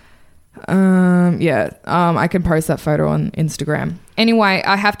 I can post that photo on Instagram. Anyway,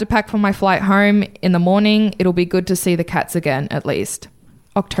 I have to pack for my flight home in the morning. It'll be good to see the cats again, at least.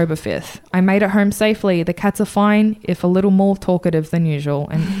 October 5th. I made it home safely. The cats are fine, if a little more talkative than usual.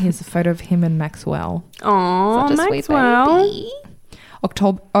 And here's a photo of him and Maxwell. Oh, Such a sweet Maxwell. baby.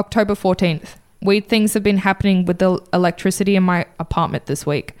 October 14th. Weird things have been happening with the electricity in my apartment this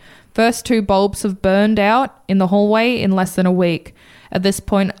week. First 2 bulbs have burned out in the hallway in less than a week. At this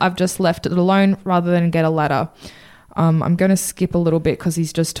point, I've just left it alone rather than get a ladder. I'm going to skip a little bit because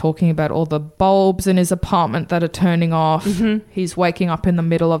he's just talking about all the bulbs in his apartment that are turning off. Mm-hmm. He's waking up in the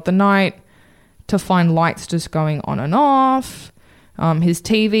middle of the night to find lights just going on and off. His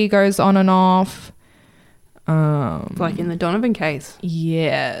TV goes on and off. Like in the Donovan case.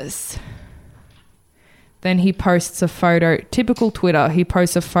 Yes. Then he posts a photo, typical Twitter, he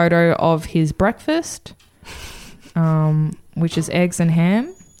posts a photo of his breakfast, which is eggs and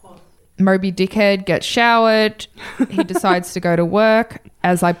ham. Moby Dickhead gets showered. He decides to go to work.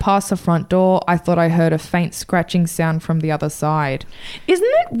 As I pass the front door, I thought I heard a faint scratching sound from the other side. Isn't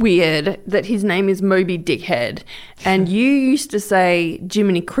it weird that his name is Moby Dickhead and you used to say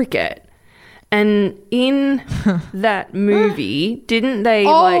Jiminy Cricket? And in that movie, didn't they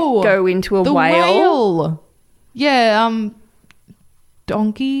go into a the whale? Yeah,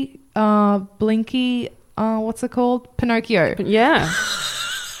 Donkey, Blinky, what's it called? Pinocchio. Yeah.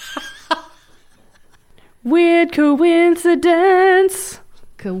 Weird coincidence.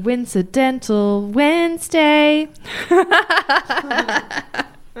 Coincidental Wednesday.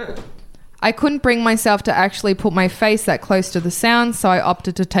 I couldn't bring myself to actually put my face that close to the sound, so I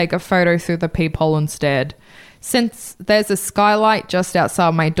opted to take a photo through the peephole instead. Since there's a skylight just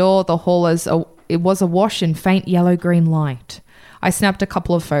outside my door, the hall is it was awash in faint yellow-green light. I snapped a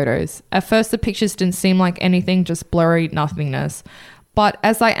couple of photos. At first, the pictures didn't seem like anything, just blurry nothingness. But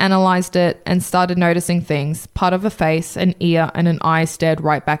as I analysed it and started noticing things, part of a face, an ear, and an eye stared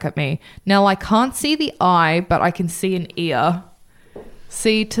right back at me. Now, I can't see the eye, but I can see an ear.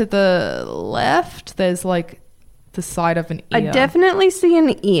 See to the left? There's like the side of an ear. I definitely see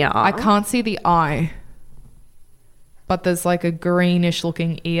an ear. I can't see the eye. But there's like a greenish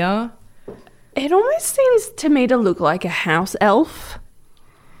looking ear. It almost seems to me to look like a house elf.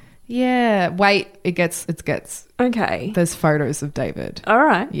 Yeah. Wait, it gets. Okay. There's photos of David. All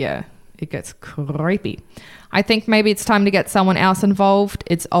right. Yeah, it gets creepy. I think maybe it's time to get someone else involved.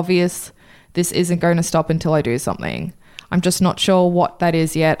 It's obvious this isn't going to stop until I do something. I'm just not sure what that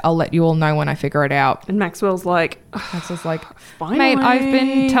is yet. I'll let you all know when I figure it out. And Maxwell's like, Maxwell's like, finally. Mate, I've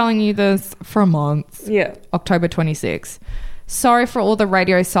been telling you this for months. Yeah. October 26th. Sorry for all the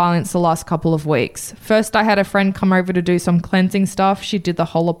radio silence the last couple of weeks. First, I had a friend come over to do some cleansing stuff. She did the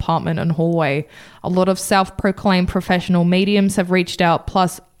whole apartment and hallway. A lot of self-proclaimed professional mediums have reached out,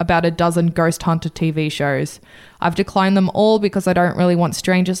 plus about a dozen ghost hunter TV shows. I've declined them all because I don't really want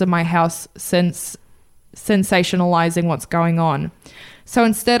strangers in my house sensationalizing what's going on. So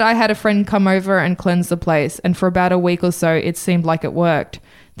instead, I had a friend come over and cleanse the place, and for about a week or so, it seemed like it worked.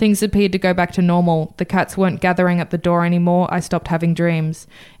 Things appeared to go back to normal. The cats weren't gathering at the door anymore. I stopped having dreams.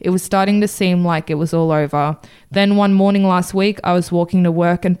 It was starting to seem like it was all over. Then one morning last week, I was walking to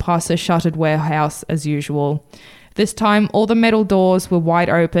work and past a shuttered warehouse as usual. This time, all the metal doors were wide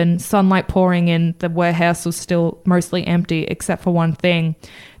open, sunlight pouring in. The warehouse was still mostly empty, except for one thing.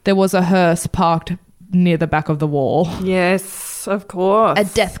 There was a hearse parked near the back of the wall. Yes, of course. A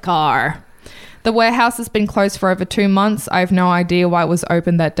death car. The warehouse has been closed for over 2 months. I have no idea why it was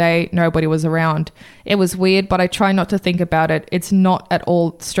open that day. Nobody was around. It was weird, but I try not to think about it. It's not at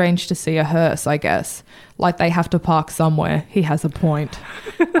all strange to see a hearse, I guess. Like they have to park somewhere. He has a point.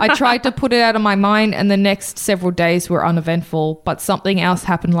 I tried to put it out of my mind, and the next several days were uneventful, but something else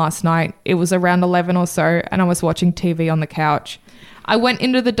happened last night. It was around 11 or so, and I was watching TV on the couch. I went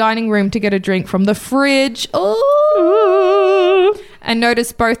into the dining room to get a drink from the fridge. Ooh. And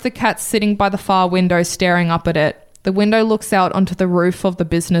noticed both the cats sitting by the far window staring up at it. The window looks out onto the roof of the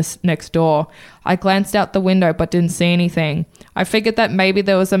business next door. I glanced out the window but didn't see anything. I figured that maybe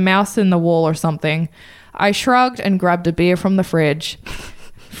there was a mouse in the wall or something. I shrugged and grabbed a beer from the fridge.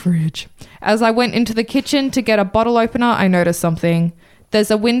 As I went into the kitchen to get a bottle opener, I noticed something. There's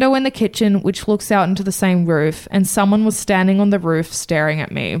a window in the kitchen which looks out into the same roof, and someone was standing on the roof staring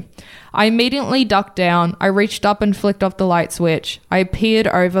at me. I immediately ducked down. I reached up and flicked off the light switch. I peered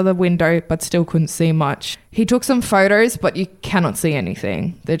over the window but still couldn't see much. He took some photos, but you cannot see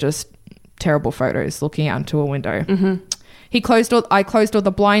anything. They're just terrible photos looking out into a window. Mm-hmm. I closed all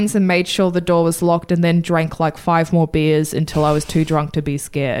the blinds and made sure the door was locked, and then drank like 5 more beers until I was too drunk to be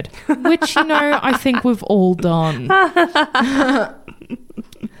scared. Which, I think we've all done.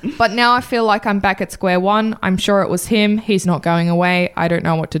 But now I feel like I'm back at square one. I'm sure it was him. He's not going away. I don't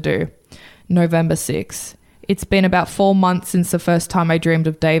know what to do. November 6th. It's been about 4 months since the first time I dreamed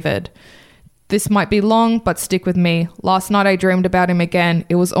of David. This might be long, but stick with me. Last night I dreamed about him again.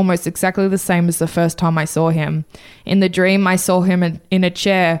 It was almost exactly the same as the first time I saw him. In the dream, I saw him in a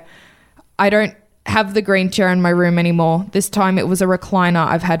chair. I don't have the green chair in my room anymore. This time it was a recliner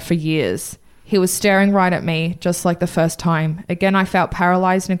I've had for years. He was staring right at me, just like the first time. Again, I felt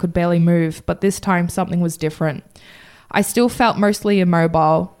paralyzed and could barely move, but this time something was different. I still felt mostly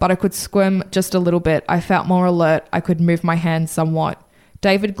immobile, but I could squirm just a little bit. I felt more alert. I could move my hands somewhat.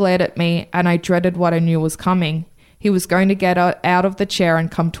 David glared at me, and I dreaded what I knew was coming. He was going to get out of the chair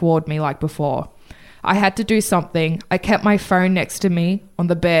and come toward me like before. I had to do something. I kept my phone next to me on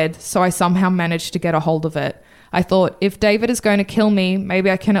the bed, so I somehow managed to get a hold of it. I thought, if David is going to kill me, maybe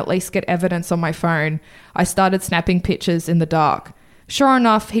I can at least get evidence on my phone. I started snapping pictures in the dark. Sure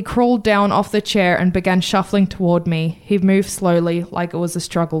enough, he crawled down off the chair and began shuffling toward me. He moved slowly, like it was a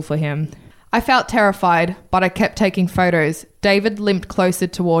struggle for him. I felt terrified, but I kept taking photos. David limped closer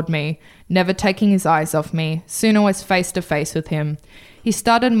toward me, never taking his eyes off me. Soon I was face to face with him. He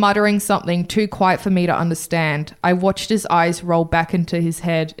started muttering something too quiet for me to understand. I watched his eyes roll back into his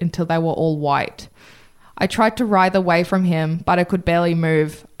head until they were all white. I tried to writhe away from him, but I could barely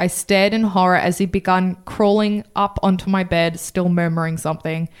move. I stared in horror as he began crawling up onto my bed, still murmuring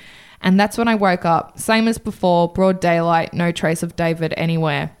something. And that's when I woke up. Same as before, broad daylight, no trace of David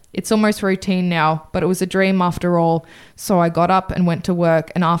anywhere. It's almost routine now, but it was a dream after all. So I got up and went to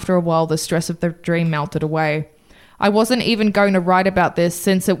work, and after a while the stress of the dream melted away. I wasn't even going to write about this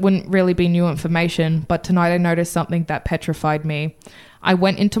since it wouldn't really be new information, but tonight I noticed something that petrified me. I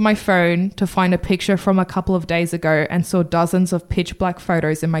went into my phone to find a picture from a couple of days ago and saw dozens of pitch black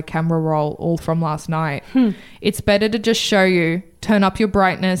photos in my camera roll, all from last night. It's better to just show you. Turn up your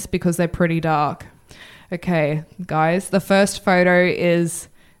brightness because they're pretty dark. Okay, guys, the first photo is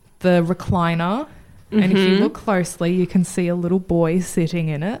the recliner. And if you look closely, you can see a little boy sitting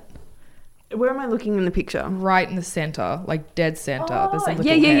in it. Where am I looking in the picture? Right in the center, like dead center. Oh, There's a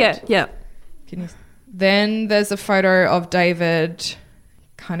little yeah. Can you? Then there's a photo of David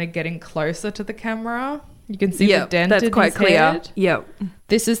kind of getting closer to the camera. You can see the dent that's in quite his clear. head. Yep.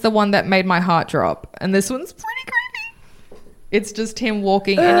 This is the one that made my heart drop. And this one's pretty creepy. It's just him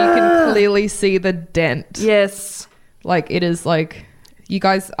walking and you can clearly see the dent. Yes. Like it is like, you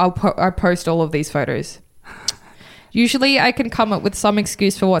guys, I post all of these photos. Usually I can come up with some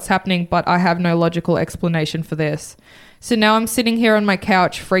excuse for what's happening, but I have no logical explanation for this. So now I'm sitting here on my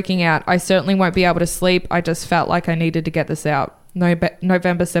couch freaking out. I certainly won't be able to sleep. I just felt like I needed to get this out.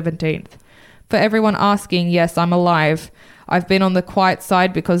 November 17th. For everyone asking, yes, I'm alive. I've been on the quiet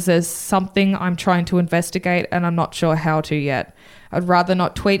side because there's something I'm trying to investigate and I'm not sure how to yet. I'd rather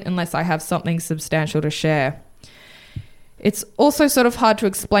not tweet unless I have something substantial to share. It's also sort of hard to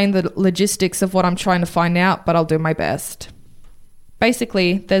explain the logistics of what I'm trying to find out, but I'll do my best.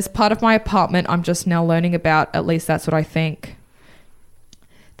 Basically, there's part of my apartment I'm just now learning about, at least that's what I think.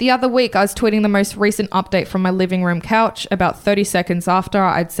 The other week, I was tweeting the most recent update from my living room couch. About 30 seconds after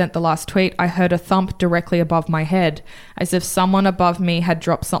I'd sent the last tweet, I heard a thump directly above my head, as if someone above me had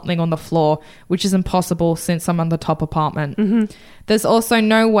dropped something on the floor, which is impossible since I'm on the top apartment. There's also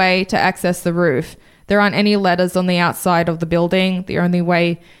no way to access the roof. There aren't any ladders on the outside of the building. The only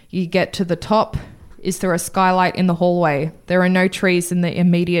way you get to the top is through a skylight in the hallway. There are no trees in the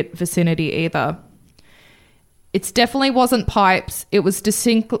immediate vicinity either. It definitely wasn't pipes. It was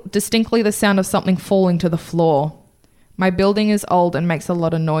distinctly the sound of something falling to the floor. My building is old and makes a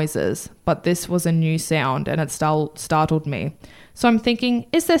lot of noises, but this was a new sound and it startled me. So I'm thinking,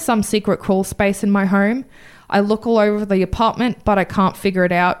 is there some secret crawl space in my home? I look all over the apartment, but I can't figure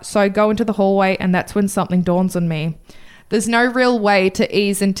it out. So I go into the hallway and that's when something dawns on me. There's no real way to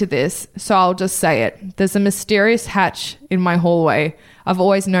ease into this, so I'll just say it. There's a mysterious hatch in my hallway. I've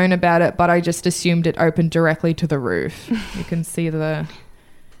always known about it, but I just assumed it opened directly to the roof. You can see the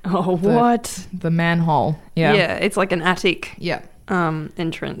manhole. Yeah. Yeah, it's like an attic Yeah.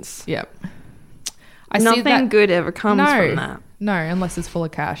 entrance. Yep. Nothing good ever comes from that. No, unless it's full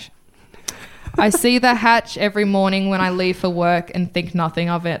of cash. I see the hatch every morning when I leave for work and think nothing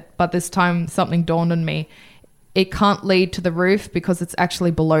of it, but this time something dawned on me. It can't lead to the roof because it's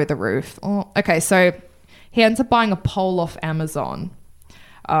actually below the roof. Oh, okay, so he ends up buying a pole off Amazon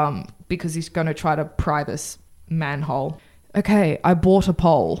because he's going to try to pry this manhole. Okay, I bought a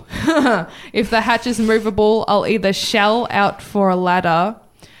pole. If the hatch is movable, I'll either shell out for a ladder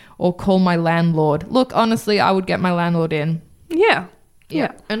or call my landlord. Look, honestly, I would get my landlord in. Yeah.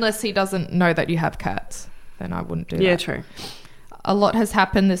 Unless he doesn't know that you have cats, then I wouldn't do that. Yeah, true. A lot has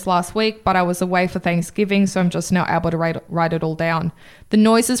happened this last week, but I was away for Thanksgiving, so I'm just now able to write it all down. The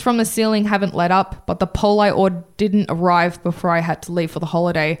noises from the ceiling haven't let up, but the pole I ordered didn't arrive before I had to leave for the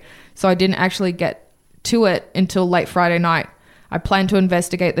holiday, so I didn't actually get to it until late Friday night. I planned to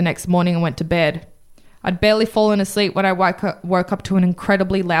investigate the next morning and went to bed. I'd barely fallen asleep when I woke up to an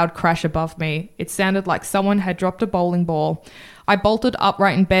incredibly loud crash above me. It sounded like someone had dropped a bowling ball. I bolted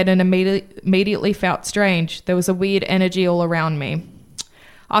upright in bed and immediately felt strange. There was a weird energy all around me.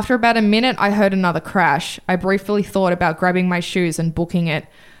 After about a minute, I heard another crash. I briefly thought about grabbing my shoes and booking it,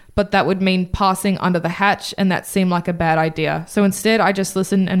 but that would mean passing under the hatch, and that seemed like a bad idea. So instead, I just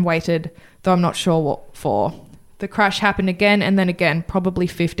listened and waited, though I'm not sure what for. The crash happened again and then again, probably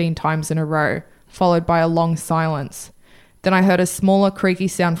 15 times in a row, followed by a long silence. Then I heard a smaller, creaky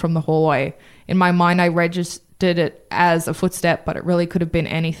sound from the hallway. In my mind, I registered it as a footstep, but it really could have been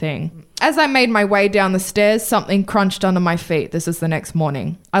anything. As I made my way down the stairs, something crunched under my feet. This is the next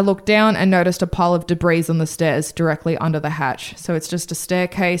morning. I looked down and noticed a pile of debris on the stairs directly under the hatch. So it's just a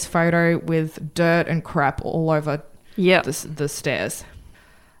staircase photo with dirt and crap all over the stairs.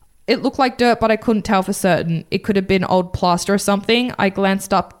 It looked like dirt, but I couldn't tell for certain. It could have been old plaster or something. I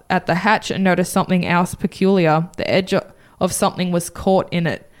glanced up at the hatch and noticed something else peculiar. The edge of something was caught in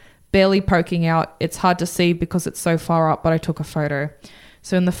it, barely poking out. It's hard to see because it's so far up, but I took a photo.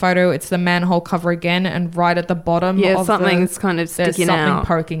 So in the photo, it's the manhole cover again, and right at the bottom of something's kind of sticking out. There's something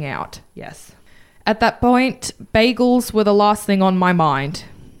poking out. Yes. At that point, bagels were the last thing on my mind.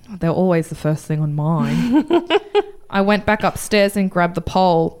 They're always the first thing on mine. I went back upstairs and grabbed the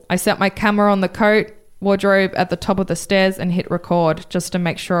pole. I set my camera on the coat wardrobe at the top of the stairs and hit record just to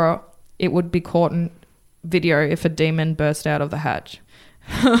make sure it would be caught in video if a demon burst out of the hatch.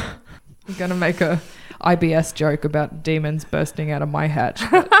 I'm going to make a IBS joke about demons bursting out of my hatch.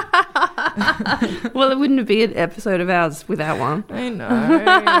 But Well, it wouldn't be an episode of ours without one. I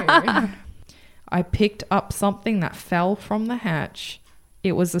know. I picked up something that fell from the hatch.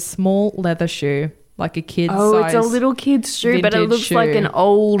 It was a small leather shoe, like a kid's size. It's a little kid's shoe, but it vintage looks like shoe. an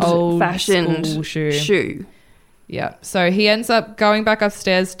old-fashioned school shoe. shoe. Yeah. So he ends up going back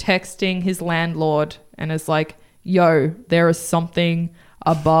upstairs, texting his landlord, and is like, yo, there is something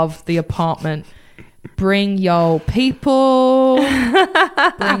above the apartment. Bring your people.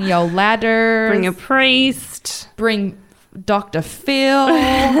 Bring your ladder. Bring a priest. Bring Dr. Phil.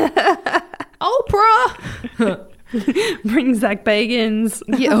 Oprah. Bring Zach Bagans.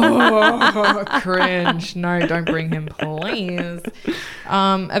 Yeah. Oh, cringe. No, don't bring him, please.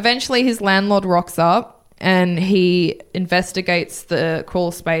 Eventually, his landlord rocks up and he investigates the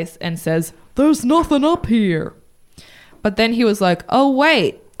crawl space and says, there's nothing up here. But then he was like, oh,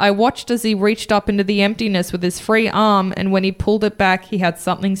 wait. I watched as he reached up into the emptiness with his free arm, and when he pulled it back, he had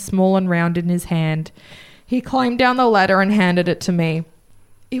something small and round in his hand. He climbed down the ladder and handed it to me.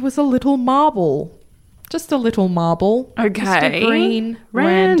 It was a little marble. Just a little marble. Okay. Just a green,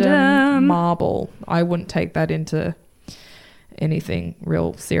 random marble. I wouldn't take that into anything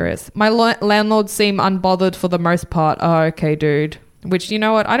real serious. My landlord seemed unbothered for the most part. Oh, okay, dude. Which, you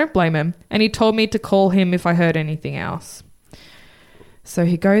know what? I don't blame him. And he told me to call him if I heard anything else. So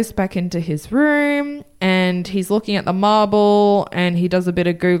he goes back into his room and he's looking at the marble and he does a bit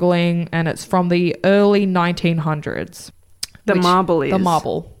of Googling and it's from the early 1900s. The marble is? The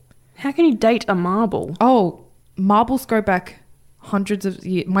marble. How can you date a marble? Oh, marbles go back hundreds of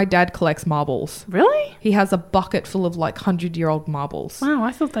years. My dad collects marbles. Really? He has a bucket full of like 100-year-old marbles. Wow,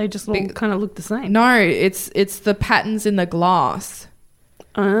 I thought they just all kind of looked the same. No, it's the patterns in the glass.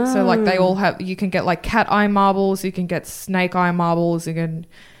 Oh. So like they all have, you can get like cat eye marbles, you can get snake eye marbles, you can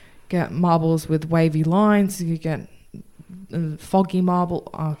get marbles with wavy lines, you can get foggy marble.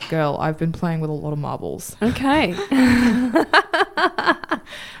 Oh girl, I've been playing with a lot of marbles. Okay.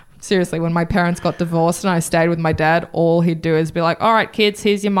 Seriously, when my parents got divorced and I stayed with my dad, all he'd do is be like, all right kids,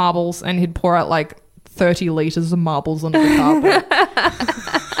 here's your marbles, and he'd pour out like 30 litres of marbles onto the carpet.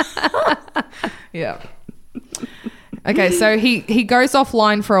 Yeah. Okay, so he goes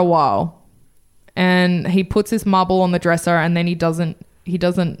offline for a while and he puts his marble on the dresser and then he doesn't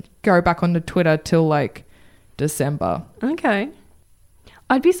go back onto Twitter till like December. Okay.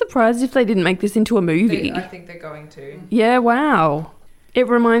 I'd be surprised if they didn't make this into a movie. I think they're going to. Yeah, wow. It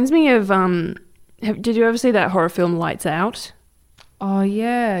reminds me of did you ever see that horror film Lights Out? Oh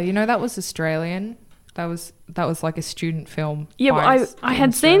yeah, you know that was Australian. That was like a student film. Yeah, well, I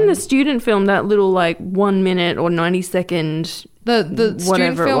had seen the student film, that little like 1 minute or 90-second. The student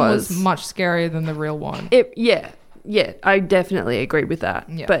whatever it film was much scarier than the real one. Yeah, I definitely agree with that.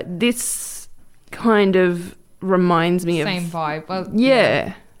 Yeah. But this kind of reminds me Same of vibe. Well,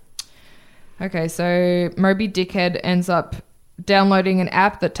 yeah. Okay, so Moby Dickhead ends up downloading an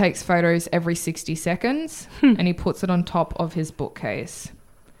app that takes photos every 60 seconds and he puts it on top of his bookcase.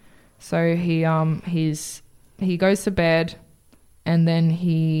 So he goes to bed and then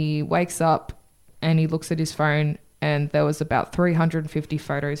he wakes up and he looks at his phone and there was about 350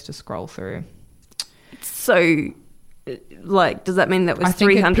 photos to scroll through. So, like, does that mean that was I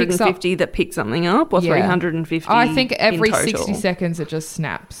think it picks 350 that picked something up, or Yeah. 350? I think every in total? 60 seconds it just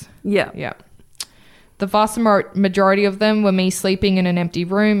snaps. Yeah. Yeah. The vast majority of them were me sleeping in an empty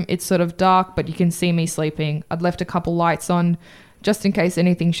room. It's sort of dark, but you can see me sleeping. I'd left a couple lights on just in case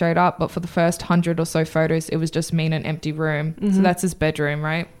anything showed up, but for the first 100 or so photos, it was just me in an empty room. Mm-hmm. So that's his bedroom,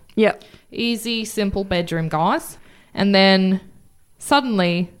 right? Yeah. Easy, simple bedroom, guys. And then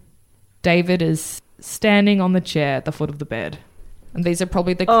suddenly, David is standing on the chair at the foot of the bed. And these are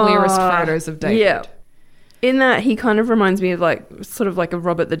probably the clearest photos of David. Yeah. In that, he kind of reminds me of like sort of like a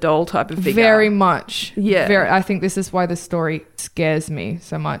Robert the Doll type of figure. Very much. Yeah. I think this is why the story scares me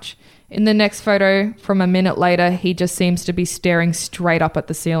so much. In the next photo, from a minute later, he just seems to be staring straight up at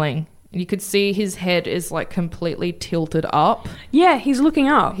the ceiling. You could see his head is like completely tilted up. Yeah, he's looking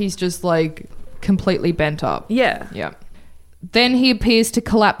up. He's just like completely bent up. Yeah. Yeah. Then he appears to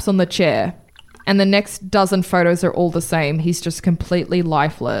collapse on the chair. And the next dozen photos are all the same. He's just completely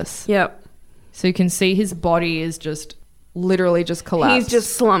lifeless. Yep. So you can see his body is just literally just collapsed. He's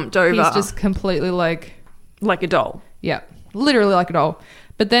just slumped over. He's just completely like a doll. Yeah, literally like a doll.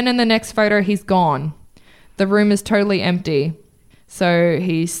 But then in the next photo, he's gone. The room is totally empty. So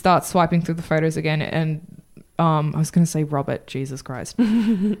he starts swiping through the photos again. And I was going to say Robert. Jesus Christ.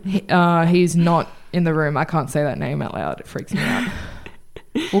 He's not in the room. I can't say that name out loud. It freaks me out.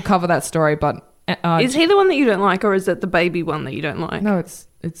 We'll cover that story, but Is he the one that you don't like, or is it the baby one that you don't like? No, it's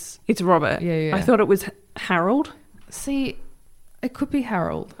It's Robert. Yeah. I thought it was Harold. See, it could be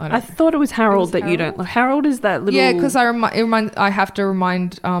Harold. I don't I know. thought it was Harold It was that you don't Harold? like. Harold is that little... Yeah, because I have to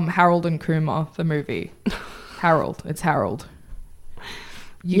remind Harold and Kumar, the movie. Harold. It's Harold.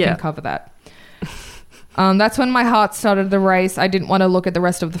 You can cover that. That's when my heart started the race. I didn't want to look at the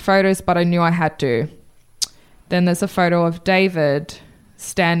rest of the photos, but I knew I had to. Then there's a photo of David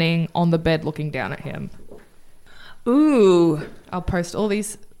standing on the bed looking down at him. Ooh. I'll post all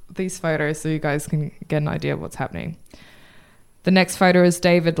these photos so you guys can get an idea of what's happening. The next photo is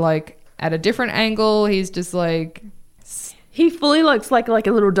David like at a different angle. He's just like... He fully looks like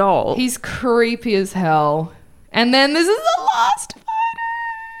a little doll. He's creepy as hell. And then this is the last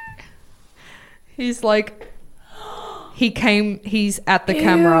photo. He's like... He's at the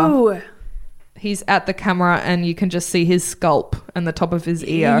camera. Ew. He's at the camera and you can just see his scalp and the top of his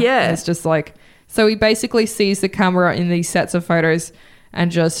ear. Yeah. And it's just like... So he basically sees the camera in these sets of photos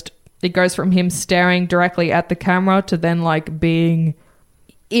and just... It goes from him staring directly at the camera to then like being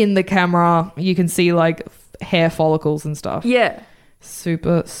in the camera. You can see like hair follicles and stuff. Yeah.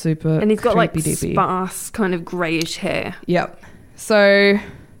 Super And he's got like creepy-deepy. sparse kind of greyish hair. Yep. So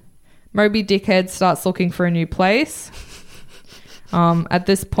Moby Dickhead starts looking for a new place. At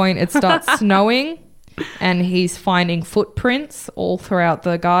this point it starts snowing and he's finding footprints all throughout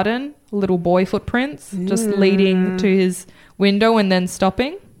the garden. Little boy footprints just leading to his window and then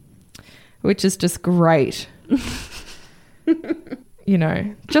stopping. Which is just great. You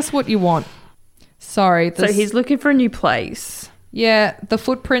know, just what you want. Sorry. So he's looking for a new place. Yeah, the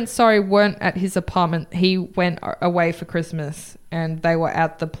footprints, weren't at his apartment. He went away for Christmas and they were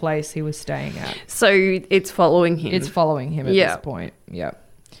at the place he was staying at. So it's following him. It's following him at this point. Yeah.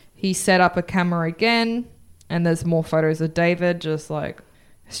 He set up a camera again and there's more photos of David just like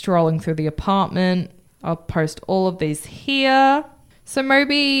strolling through the apartment. I'll post all of these here. So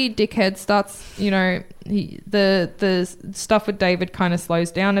Moby Dickhead starts, you know, the stuff with David kind of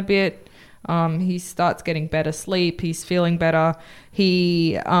slows down a bit. He starts getting better sleep. He's feeling better.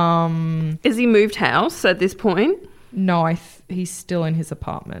 He Is he moved house at this point? No, he's still in his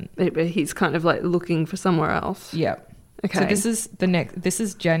apartment. But he's kind of like looking for somewhere else. Yeah. Okay. So this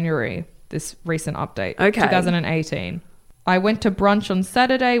is January, this recent update. Okay. 2018. I went to brunch on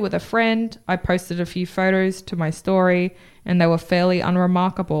Saturday with a friend. I posted a few photos to my story and they were fairly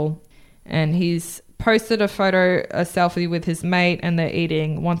unremarkable. And he's posted a selfie with his mate and they're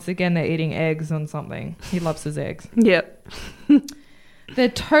eating eggs on something. He loves his eggs. Yep. They're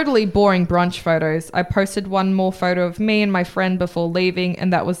totally boring brunch photos. I posted one more photo of me and my friend before leaving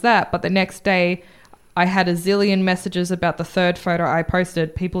and that was that. But the next day I had a zillion messages about the third photo I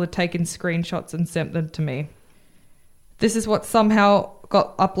posted. People had taken screenshots and sent them to me. This is what somehow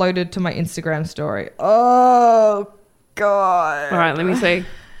got uploaded to my Instagram story. Oh, God. All right, let me see.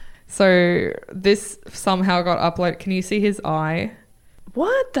 So this somehow got uploaded. Can you see his eye?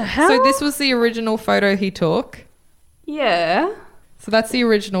 What the hell? So this was the original photo he took. Yeah. So that's the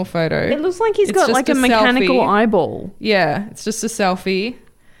original photo. It looks like he's It's got just like a a mechanical selfie. eyeball. Yeah, it's just a selfie.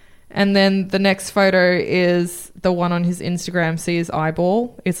 And then the next photo is the one on his Instagram. See his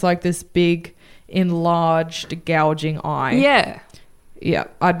eyeball? It's like this big, enlarged, gouging eye. Yeah. Yeah,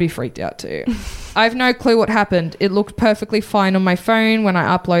 I'd be freaked out too. I have no clue what happened. It looked perfectly fine on my phone when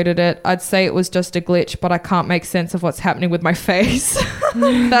I uploaded it. I'd say it was just a glitch, but I can't make sense of what's happening with my face.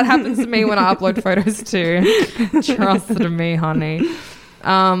 That happens to me when I upload photos too. Trust me, honey.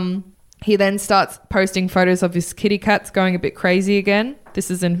 He then starts posting photos of his kitty cats going a bit crazy again.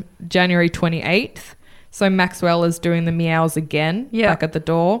 This is in January 28th. So Maxwell is doing the meows again back at the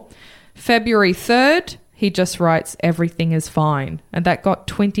door. February 3rd, he just writes, everything is fine. And that got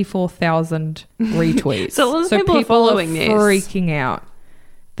 24,000 retweets. So a lot of people are following this. Freaking out.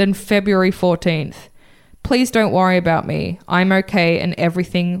 Then February 14th, please don't worry about me. I'm okay and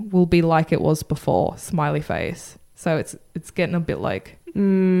everything will be like it was before. Smiley face. So it's getting a bit like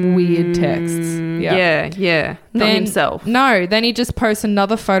weird texts. Yeah. Not himself. No, then he just posts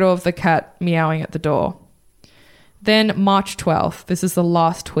another photo of the cat meowing at the door. Then March 12th, this is the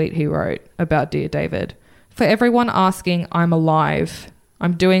last tweet he wrote about Dear David. For everyone asking, I'm alive.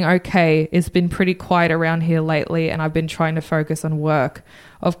 I'm doing okay. It's been pretty quiet around here lately and I've been trying to focus on work.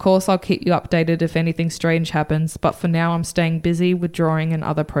 Of course, I'll keep you updated if anything strange happens, but for now I'm staying busy with drawing and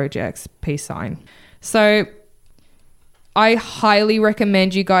other projects. Peace sign. So I highly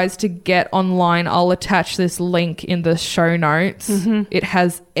recommend you guys to get online. I'll attach this link in the show notes. Mm-hmm. It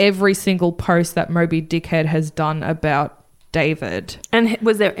has every single post that Moby Dickhead has done about David. And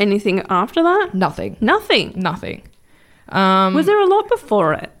was there anything after that? Nothing. Nothing. Nothing. Was there a lot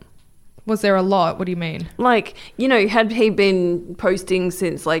before it? Was there a lot? What do you mean? Like, had he been posting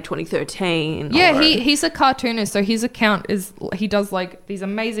since like 2013? Yeah, he's a cartoonist. So his account he does like these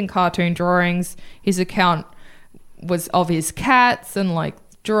amazing cartoon drawings. His account was of his cats and like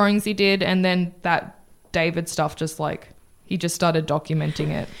drawings he did. And then that David stuff he just started documenting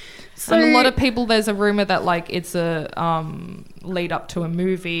it. So, and a lot of people, there's a rumor that like it's a lead up to a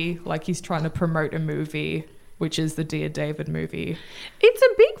movie. Like he's trying to promote a movie, which is the Dear David movie. It's a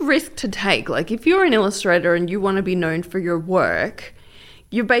big risk to take. Like, if you're an illustrator and you want to be known for your work,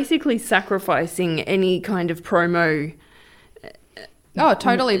 you're basically sacrificing any kind of promo. Oh,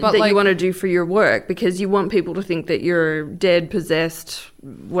 totally. But that you want to do for your work because you want people to think that you're dead, possessed,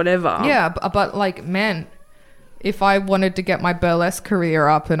 whatever. Yeah, but like, man, if I wanted to get my burlesque career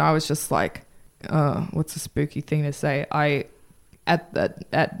up and I was just like, what's a spooky thing to say?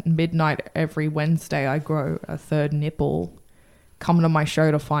 At midnight every Wednesday, I grow a third nipple. Come to my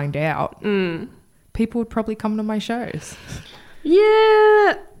show to find out. People would probably come to my shows.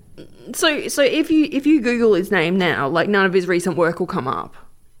 Yeah. So if you Google his name now, like none of his recent work will come up.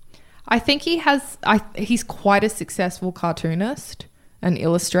 I think he's quite a successful cartoonist and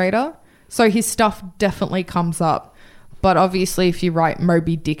illustrator. So his stuff definitely comes up. But obviously if you write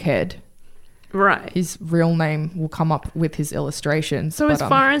Moby Dickhead, right, his real name will come up with his illustrations. So as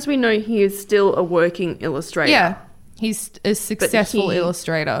far as we know, he is still a working illustrator. Yeah, he's a successful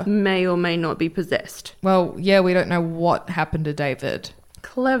illustrator. May or may not be possessed. Well, yeah, we don't know what happened to David.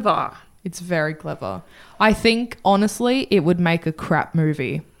 Clever. It's very clever. I think, honestly, it would make a crap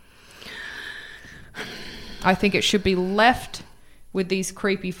movie. I think it should be left with these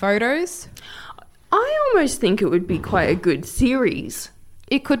creepy photos. I almost think it would be quite a good series.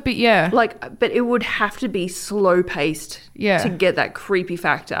 It could be, yeah. But it would have to be slow paced, to get that creepy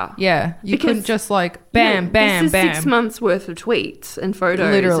factor. Yeah, you couldn't just like bam, bam, this is bam. 6 months worth of tweets and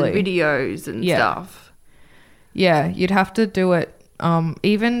photos, literally, and videos and stuff. Yeah, you'd have to do it.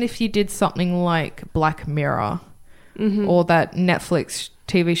 Even if you did something like Black Mirror or that Netflix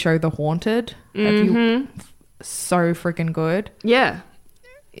TV show The Haunted, so freaking good. Yeah,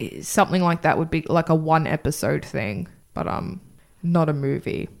 something like that would be like a 1 episode thing, but not a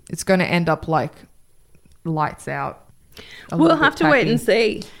movie. It's going to end up like Lights Out. We'll have to wait and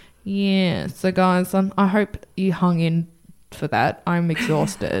see. Yeah. So guys, I hope you hung in for that. I'm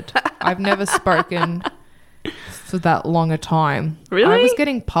exhausted. I've never spoken for that long a time. Really? I was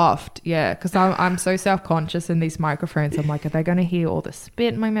getting puffed. Yeah. Because I'm so self-conscious in these microphones. I'm like, are they going to hear all the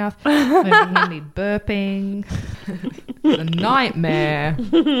spit in my mouth? Are they going to hear me burping? It's a nightmare.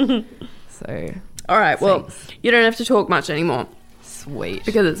 So. All right. Well, you don't have to talk much anymore. Sweet.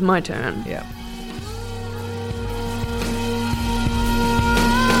 Because it's my turn. Yeah.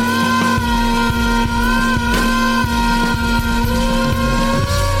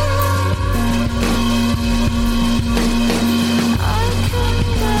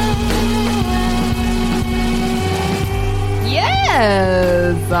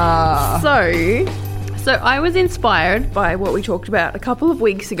 Yes. So I was inspired by what we talked about a couple of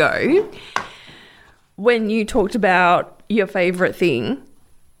weeks ago when you talked about your favourite thing,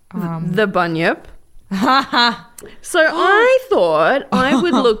 the bunyip. So I thought I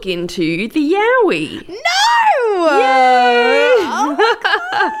would look into the yowie. No! Yay! Oh my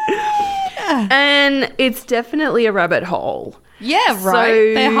God. And it's definitely a rabbit hole. Yeah,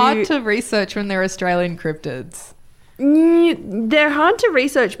 right. They're hard to research when they're Australian cryptids. They're hard to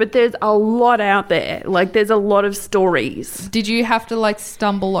research, but there's a lot out there. Like, there's a lot of stories. Did you have to, like,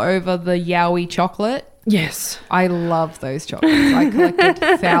 stumble over the Yowie chocolate? Yes. I love those chocolates. I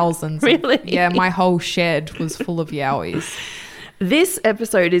collected thousands. Really? Yeah, my whole shed was full of Yowies. This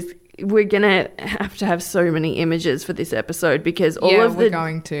episode is... We're going to have so many images for this episode because all of the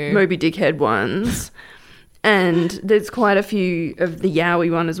Moby Dickhead ones... And there's quite a few of the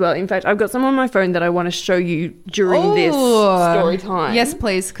Yowie one as well. In fact, I've got some on my phone that I want to show you during this story time. Yes,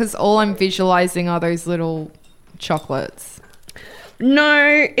 please, because all I'm visualizing are those little chocolates.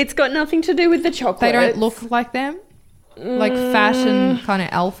 No, it's got nothing to do with the chocolate. They don't look like them? Like fat and kind of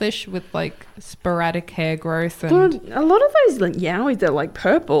elfish with like sporadic hair growth. And a lot of those like Yowies, they're like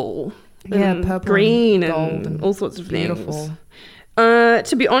purple. Yeah, purple, green, and gold, and all sorts of beautiful things.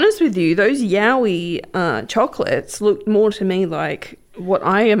 To be honest with you, those Yowie chocolates look more to me like what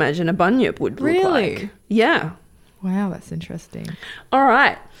I imagine a bunyip would look like. Yeah. Wow, that's interesting. All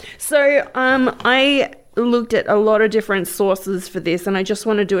right. So I looked at a lot of different sources for this, and I just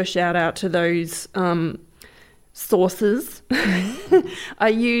want to do a shout out to those sources. I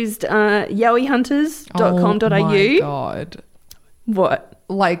used yowiehunters.com.au. Oh my God. What?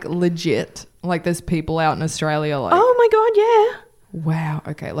 Like legit. Like there's people out in Australia like... Oh my God, yeah. Wow.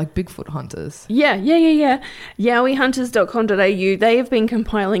 Okay. Like Bigfoot hunters. Yeah. Yowiehunters.com.au. They have been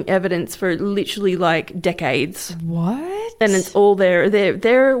compiling evidence for literally like decades. What? And it's all there.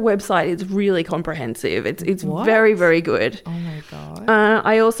 Their website is really comprehensive. It's What? very, very good. Oh my God.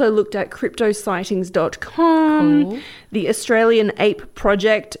 I also looked at cryptosightings.com, Cool. the Australian Ape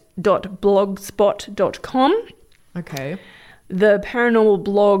Project.blogspot.com, Okay. the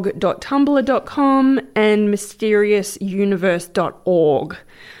paranormalblog.tumblr.com, and mysteriousuniverse.org.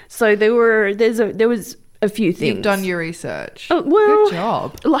 So there was a few things. You've done your research. Oh, well, good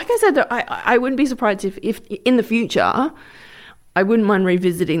job. Like I said, I wouldn't be surprised if in the future I wouldn't mind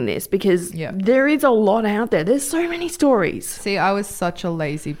revisiting this, because Yeah. there is a lot out there. There's so many stories. See, I was such a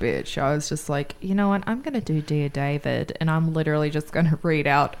lazy bitch. I was just like, you know what? I'm going to do Dear David, and I'm literally just going to read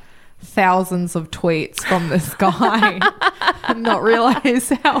out thousands of tweets from this guy and not realize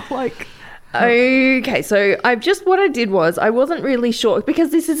how, like... Okay, so what I did was, I wasn't really sure,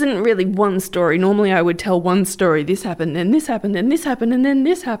 because this isn't really one story. Normally I would tell one story, this happened, then this happened, then this happened, and then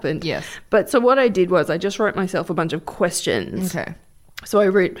this happened. Yes. But so what I did was, I just wrote myself a bunch of questions. Okay. So I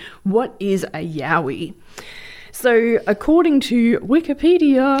wrote, what is a yowie? So according to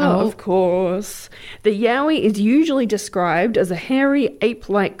Wikipedia, of course, the yowie is usually described as a hairy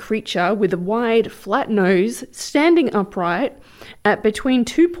ape-like creature with a wide, flat nose, standing upright at between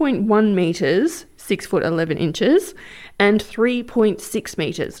 2.1 meters, 6 foot 11 inches, and 3.6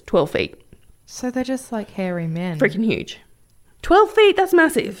 meters, 12 feet. So they're just like hairy men. Freaking huge. 12 feet, that's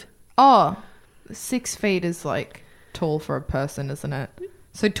massive. Oh, 6 feet is like tall for a person, isn't it?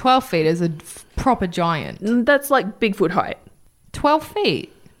 So 12 feet is a proper giant. That's like Bigfoot height. 12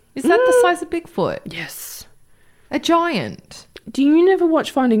 feet? Is that the size of Bigfoot? Yes. A giant. Do you never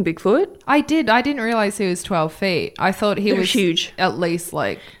watch Finding Bigfoot? I did. I didn't realize he was 12 feet. I thought he They're was huge. At least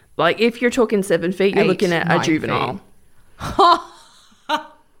like... Like, if you're talking 7 feet, you're 8, looking at 9 a juvenile.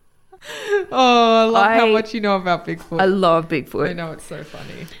 Oh, I love how I- much you know about Bigfoot. I love Bigfoot. I know, it's so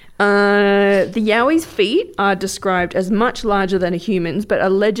funny. The Yowie's feet are described as much larger than a human's, but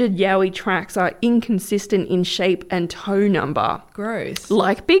alleged Yowie tracks are inconsistent in shape and toe number, Gross.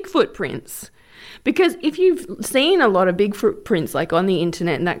 like Bigfoot prints. Because if you've seen a lot of Bigfoot prints, like on the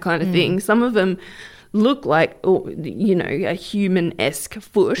internet and that kind of thing, some of them look like, a human-esque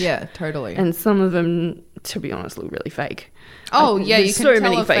foot. Yeah, totally. And some of them, to be honest, look really fake. Oh, Like, yeah, there's you can so tell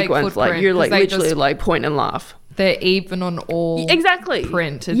many a fake fake ones. Like, footprint you're 'cause like they literally just- like point and laugh. They're even on all Exactly.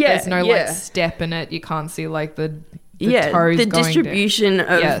 print. Yeah, There's no yeah. like step in it. You can't see like the Yeah, toes the going distribution down.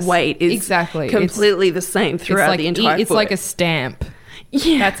 of Yes, weight is exactly. completely the same It's throughout like the entire it's foot. like a stamp.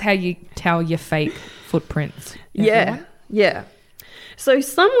 Yeah. That's how you tell your fake footprints. Yeah, Everyone? yeah. So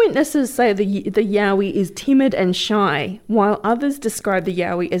some witnesses say the Yowie is timid and shy, while others describe the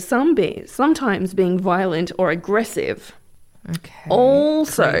Yowie as sometimes being violent or aggressive. Okay.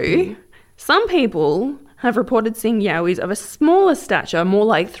 Also, Creepy. some people have reported seeing Yowies of a smaller stature, more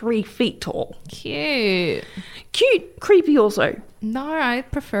like 3 feet tall. Cute. Cute, creepy also. No, I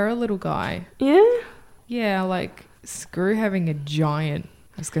prefer a little guy. Yeah? Yeah, like screw having a giant.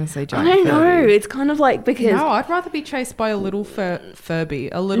 I was going to say I giant. don't know. Furby. It's kind of like because... No, I'd rather be chased by a little Furby,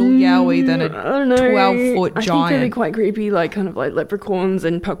 a little Yowie than a I don't know. 12-foot I think giant. they'd be quite creepy, like kind of like leprechauns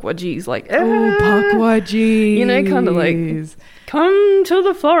and pukwudgies, like Oh, Pukwudgies. You know, kind of like, come to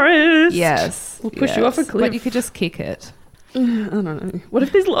the forest. Yes. We'll push you off a yes. cliff. But you could just kick it. I don't know. What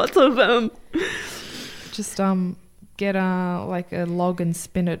if there's lots of them? Just get like a log and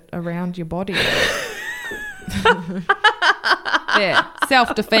spin it around your body. There.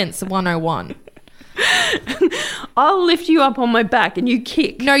 Self-defense 101. I'll lift you up on my back and you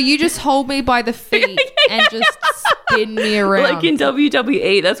kick. No, you just hold me by the feet and just spin me around. Like in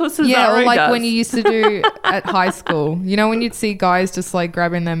WWE, that's what Cesaro yeah, or like does. when you used to do at high school. You know when you'd see guys just like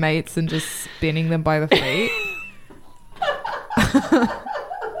grabbing their mates and just spinning them by the feet?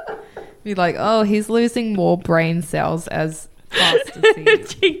 Be like, oh, he's losing more brain cells as fast as he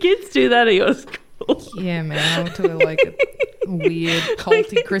is. Did kids do that at your school? Yeah, man. I went to like a weird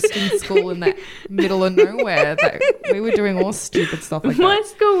culty Christian school in the middle of nowhere. We were doing all stupid stuff like My that.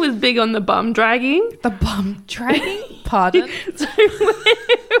 school was big on the bum dragging. The bum dragging? Pardon? So when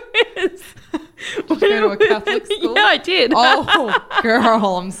it was... Did you go to a Catholic school? Yeah, I did. Oh, girl,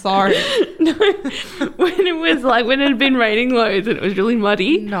 I'm sorry. No, when it had been raining loads and it was really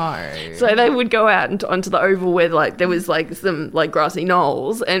muddy. No. So they would go out onto the oval where like there was like some like grassy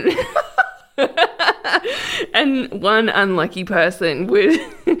knolls and and one unlucky person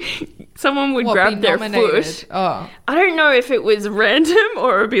someone would What, grab be their nominated? foot. Oh. I don't know if it was random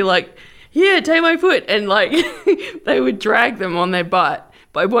or it'd be like, here, take my foot, and like they would drag them on their butt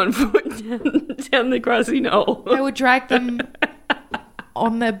by 1 foot down the grassy knoll. They would drag them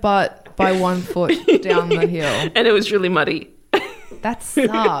on their butt by 1 foot down the hill. And it was really muddy. That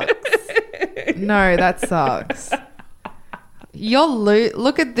sucks. No, that sucks.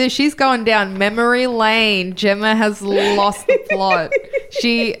 Look at this. She's going down memory lane. Gemma has lost the plot.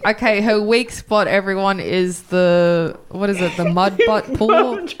 Her weak spot, everyone, is the mud butt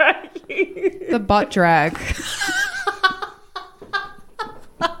pool? The butt drag.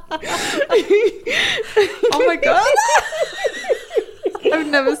 Oh my God. I've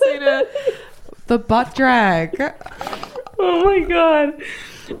never seen it. The butt drag. Oh my God.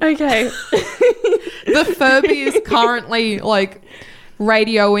 Okay. The Furby is currently like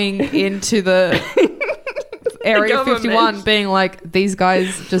radioing into the Area 51 being like, these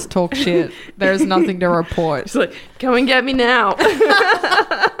guys just talk shit. There's nothing to report. It's like, come and get me now.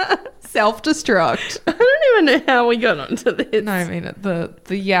 Self-destruct. I don't even know how we got onto this. No, I mean the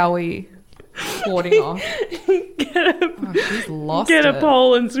Yowie warding off. She's lost Get it. a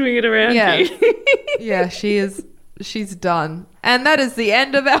pole and swing it around you. Yeah, she is. She's done. And that is the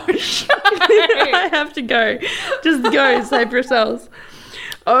end of our show. I have to go. Just go. Save yourselves.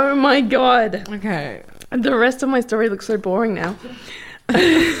 Oh my God. Okay. The rest of my story looks so boring now.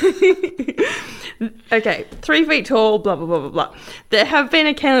 Okay. 3 feet tall, blah, blah, blah, blah, blah. There have been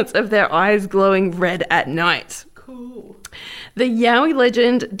accounts of their eyes glowing red at night. Cool. The Yowie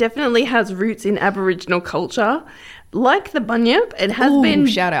legend definitely has roots in Aboriginal culture. Like the bunyip, it has been...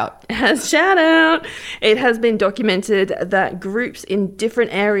 Shout out. It has been documented that groups in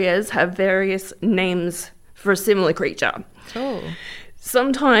different areas have various names for a similar creature. Oh.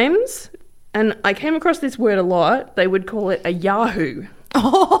 Sometimes, and I came across this word a lot, they would call it a Yahoo.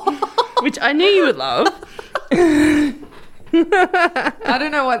 Which I knew you would love. I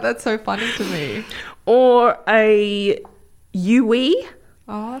don't know why that's so funny to me. Or a Yui.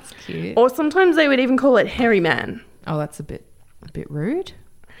 Oh, that's cute. Or sometimes they would even call it hairy man. Oh, that's a bit rude.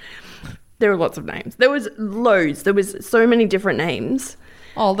 There were lots of names. There was loads. There was so many different names.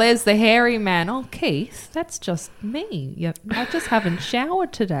 Oh, there's the hairy man. Oh, Keith, that's just me. Yep, I just haven't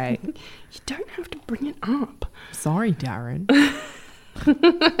showered today. You don't have to bring it up. Sorry, Darren.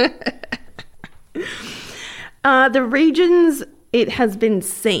 The regions it has been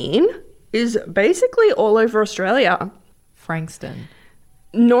seen is basically all over Australia. Frankston.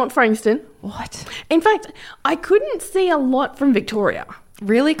 Not Frankston. What? In fact, I couldn't see a lot from Victoria.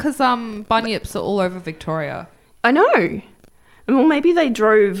 Really? Because bunyips are all over Victoria. I know. Well, maybe they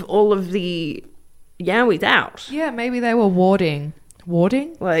drove all of the Yowies out. Yeah, maybe they were warding.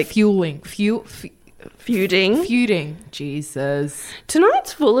 Warding? Like... Fueling. Feuding. Feuding. Jesus.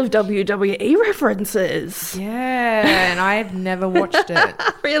 Tonight's full of WWE references. Yeah, and I've never watched it.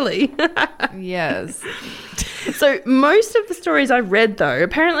 Really? Yes. So most of the stories I read, though,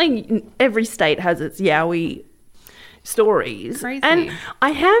 apparently every state has its Yowie stories. Crazy. And I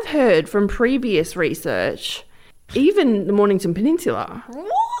have heard from previous research, even the Mornington Peninsula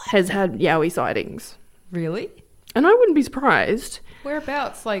has had Yowie sightings. Really? And I wouldn't be surprised.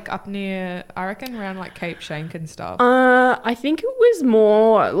 Whereabouts? Like up near, I reckon around like Cape Schanck and stuff. I think it was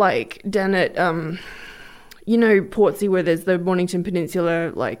more like down at, Portsea where there's the Mornington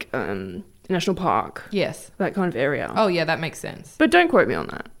Peninsula, like, National Park. Yes. That kind of area. Oh, yeah, that makes sense. But don't quote me on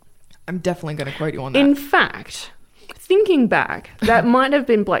that. I'm definitely going to quote you on that. In fact, thinking back, that might have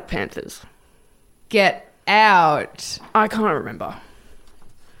been Black Panthers. Get out. I can't remember.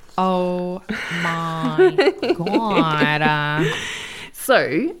 Oh my God.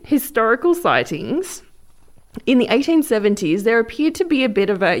 So, historical sightings. In the 1870s, there appeared to be a bit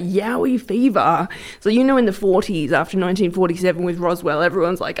of a Yowie fever. So, in the 40s, after 1947 with Roswell,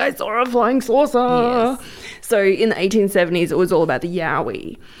 everyone's like, I saw a flying saucer. Yes. So, in the 1870s, it was all about the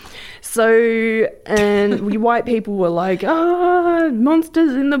Yowie. So, and we white people were like,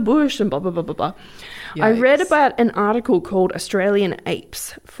 monsters in the bush and blah, blah, blah, blah, blah. Yikes. I read about an article called Australian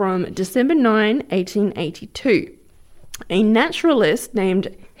Apes from December 9, 1882. A naturalist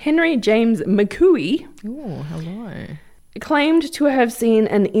named Henry James McCooey claimed to have seen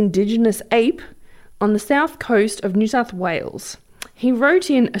an indigenous ape on the south coast of New South Wales. He wrote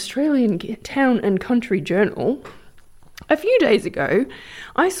in Australian Town and Country Journal, a few days ago,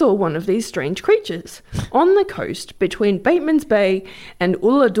 I saw one of these strange creatures on the coast between Bateman's Bay and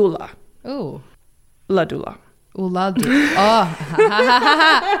Ulladulla. Ooh. Ulladulla. Ulladulla. Oh.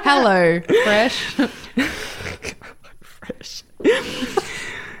 Hello, fresh. Fresh.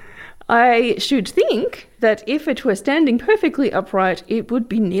 I should think that if it were standing perfectly upright, it would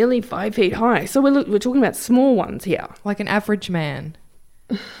be nearly 5 feet high. So we're talking about small ones here. Like an average man.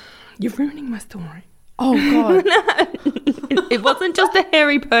 You're ruining my story. Oh, God. It wasn't just a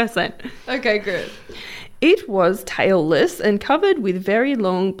hairy person. Okay, good. It was tailless and covered with very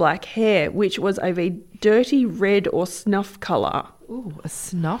long black hair, which was of a dirty red or snuff colour. Ooh, a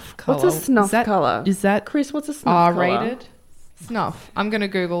snuff colour. What's a snuff colour? Is that Chris, what's a snuff colour? R-rated? Snuff. I'm going to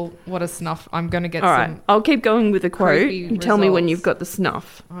Google what a snuff... I'm going to get All right, some... I'll keep going with the quote. creepy You tell me when results. you've got the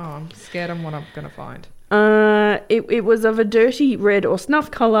snuff. Oh, I'm scared of what I'm going to find. It was of a dirty red or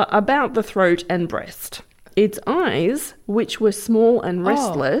snuff colour about the throat and breast. Its eyes, which were small and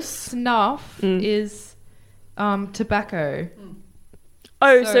restless... Snuff is tobacco.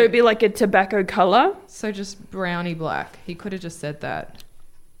 Oh, So- so it'd be like a tobacco colour? So just brownie black. He could have just said that.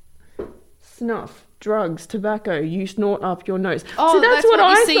 Snuff, drugs, tobacco, you snort up your nose. Oh, so that's what you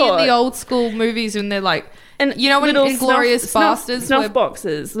I see thought. in the old school movies when they're like... And you know when little Inglourious Bastards snuff were-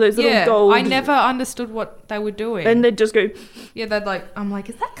 boxes, those little Yeah, gold. I never understood what they were doing. And they'd just go, yeah, they'd like... I'm like,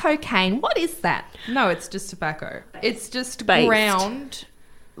 is that cocaine? What is that? No, it's just tobacco. It's just Based. ground,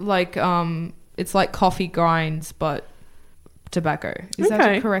 like... It's like coffee grinds, but tobacco. Is that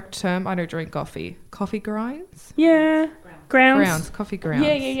Okay. a correct term? I don't drink coffee. Coffee grinds? yeah, grounds. Grounds. Coffee grounds.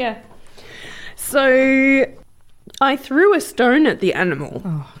 Yeah. So I threw a stone at the animal,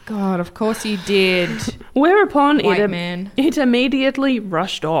 Oh, God, of course you did. whereupon White man. it immediately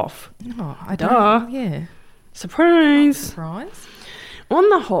rushed off. Oh, I don't Duh. Yeah. Surprise! Surprise? On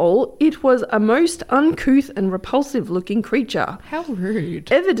the whole, it was a most uncouth and repulsive looking creature, How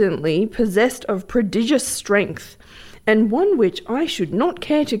rude. evidently possessed of prodigious strength, and one which I should not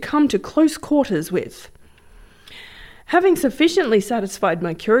care to come to close quarters with. Having sufficiently satisfied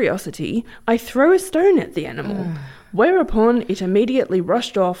my curiosity, I throw a stone at the animal, whereupon it immediately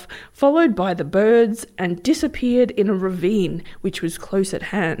rushed off, followed by the birds, and disappeared in a ravine which was close at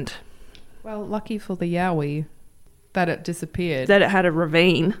hand. Well, lucky for the Yowie that it disappeared. That it had a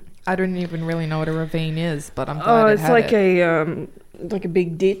ravine. I don't even really know what a ravine is, but I'm glad Oh, it it's had like it. like a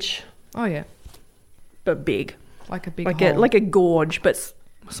big ditch, Oh, yeah. but big. Like a big Like hole. a gorge, but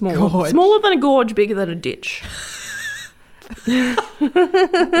smaller. Gorge. Smaller than a gorge, bigger than a ditch.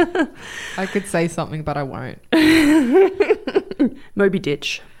 I could say something, but I won't. Moby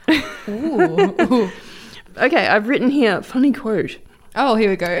Ditch. Ooh. Okay, I've written here, funny quote. Oh, here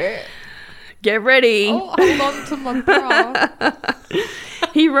we go. Get ready. Oh, hold on to my bra.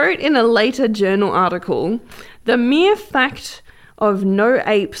 He wrote in a later journal article, the mere fact of no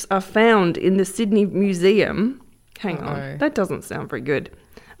apes are found in the Sydney Museum. Hang Uh-oh. on, that doesn't sound very good.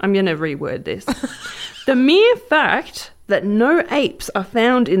 I'm going to reword this. The mere fact that no apes are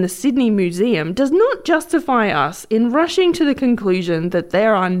found in the Sydney Museum does not justify us in rushing to the conclusion that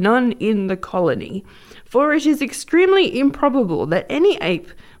there are none in the colony, for it is extremely improbable that any ape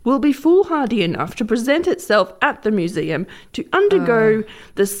will be foolhardy enough to present itself at the museum to undergo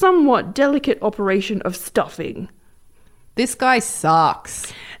the somewhat delicate operation of stuffing. This guy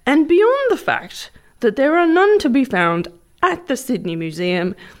sucks. And beyond the fact that there are none to be found at the Sydney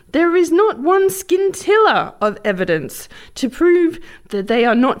Museum, there is not one scintilla of evidence to prove that they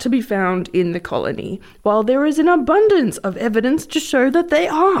are not to be found in the colony, while there is an abundance of evidence to show that they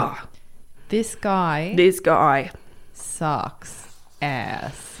are. This guy This guy. sucks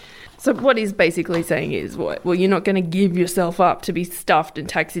ass. So what he's basically saying is, what? Well, you're not going to give yourself up to be stuffed and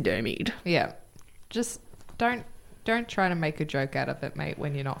taxidermied. Yeah. Just don't try to make a joke out of it, mate,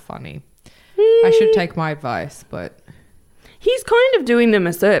 when you're not funny. I should take my advice, but... He's kind of doing them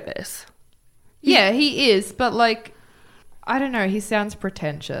a service. Yeah, he is, but like, I don't know, he sounds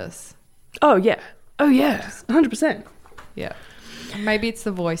pretentious. Oh, yeah. 100%. Yeah. Maybe it's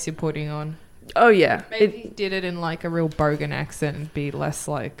the voice you're putting on. Oh, yeah. Maybe he did it in like a real bogan accent and be less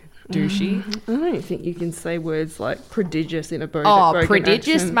like douchey. I don't think you can say words like prodigious in a Oh,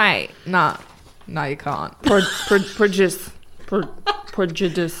 prodigious, accent. mate. Nah. No, you can't. Prejudice.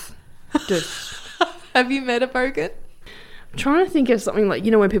 Prejudice. Have you met a bogan? I'm trying to think of something like,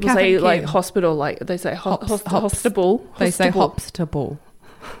 you know, when people say Catherine like Kim. hospital, like they say Hops. hostable. They say hopstable.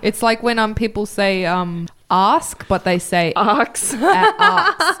 It's like when people say ask, but they say Arcs.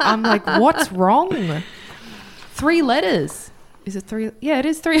 arcs. I'm like, what's wrong? 3 letters. Is it 3? Yeah, it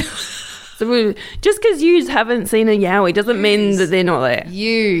is 3. So just because you haven't seen a yowie doesn't mean that they're not there.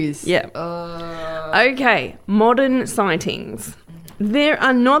 Use. Yeah. Okay, modern sightings. There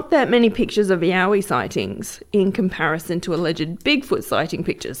are not that many pictures of yowie sightings in comparison to alleged Bigfoot sighting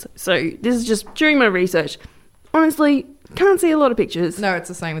pictures. So this is just during my research. Honestly, can't see a lot of pictures No, it's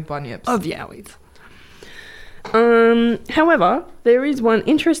the same with bunyips. of yowies. However, there is one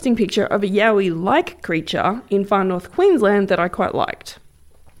interesting picture of a yowie-like creature in far north Queensland that I quite liked.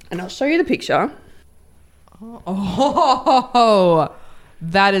 And I'll show you the picture. Oh,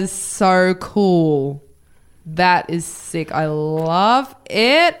 that is so cool. That is sick. I love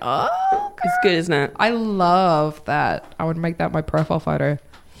it. Oh, It's good, isn't it? I love that. I would make that my profile photo.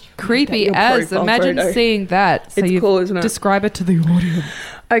 Creepy your as. profile Imagine photo. seeing that. So It's you cool, isn't it? describe it to the audience.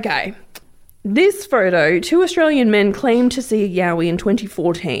 Okay. This photo, 2 Australian men claimed to see a yowie in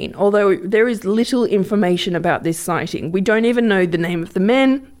 2014, although there is little information about this sighting. We don't even know the name of the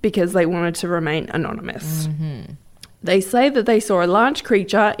men because they wanted to remain anonymous. They say that they saw a large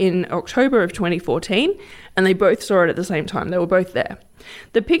creature in October of 2014 and they both saw it at the same time. They were both there.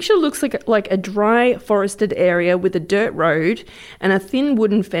 The picture looks like a dry forested area with a dirt road and a thin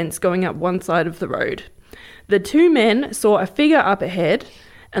wooden fence going up one side of the road. The 2 men saw a figure up ahead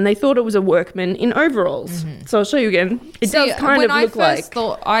and they thought it was a workman in overalls. So I'll show you again. It does kind of look like...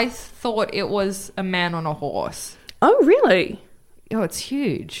 I thought it was a man on a horse. Oh, really? Oh, it's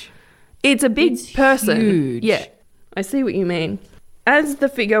huge. It's a big person. huge. Yeah, I see what you mean. As the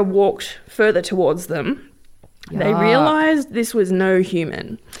figure walked further towards them, they Yuck. realised this was no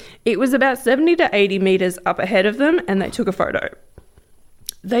human. It was about 70 to 80 metres up ahead of them and they took a photo.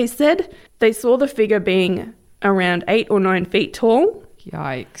 They said they saw the figure being around 8 or 9 feet tall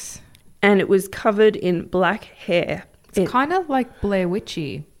Yikes. and it was covered in black hair. It's kind of like Blair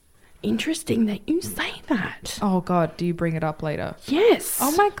Witchy. Interesting that you say that. Oh, God. Do you bring it up later? Yes.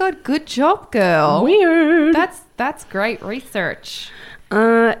 Oh, my God. Good job, girl. Weird. That's great research.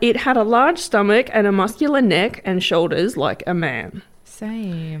 It had a large stomach and a muscular neck and shoulders like a man.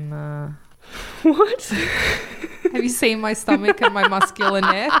 Same. What? Have you seen my stomach and my muscular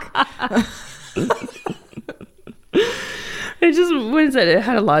neck? It just, when it said it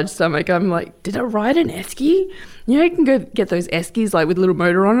had a large stomach, I'm like, did it ride an esky? You know, you can go get those eskies like with a little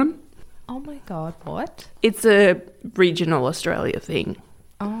motor on them. Oh, my God. What? It's a regional Australia thing.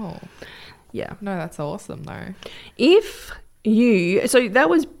 Oh. Yeah. No, that's awesome, though. So that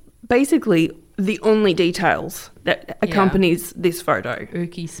was basically the only details that accompanies this photo.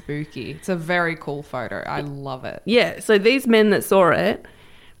 Ooky spooky. It's a very cool photo. I love it. Yeah, so these men that saw it,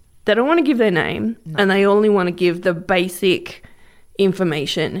 they don't want to give their name and they only want to give the basic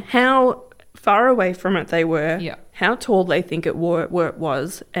information. How far away from it they were, how tall they think it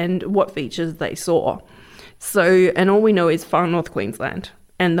was, and what features they saw. So, and all we know is far north Queensland,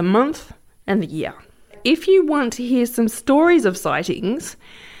 and the month and the year. If you want to hear some stories of sightings,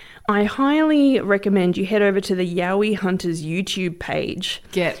 I highly recommend you head over to the Yowie Hunters YouTube page.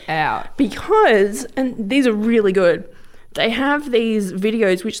 Get out. Because, and these are really good, they have these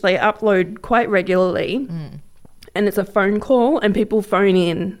videos which they upload quite regularly. And it's a phone call and people phone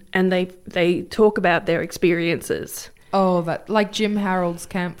in and they talk about their experiences. Oh, that like Jim Harold's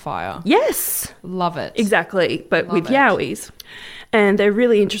Campfire. Yes. Love it. Exactly, but Love with it. Yowies. And they're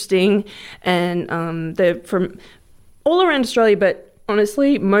really interesting and they're from all around Australia, but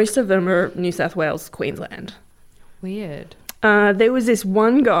honestly, most of them are New South Wales, Queensland. Weird. There was this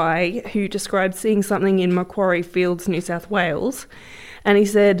one guy who described seeing something in Macquarie Fields, New South Wales, and he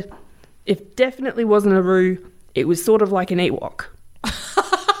said, it definitely wasn't a roo, it was sort of like an Ewok.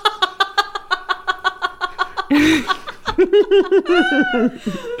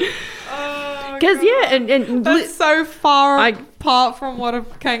 Because, yeah, and That's so far apart from what a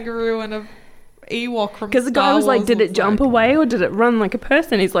kangaroo and a Ewok from because the guy Star was like, Wars did it looks jump like. away or did it run like a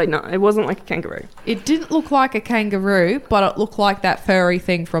person? He's like, no, it wasn't like a kangaroo. It didn't look like a kangaroo, but it looked like that furry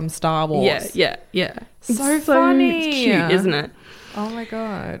thing from Star Wars. Yeah. So It's funny. cute, isn't it? Oh my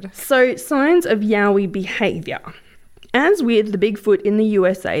God. So, signs of Yowie behaviour. As with the Bigfoot in the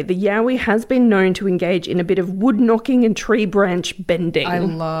USA, the Yowie has been known to engage in a bit of wood knocking and tree branch bending.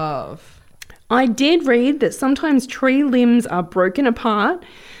 I did read that sometimes tree limbs are broken apart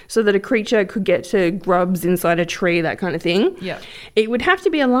so that a creature could get to grubs inside a tree, that kind of thing. Yeah. It would have to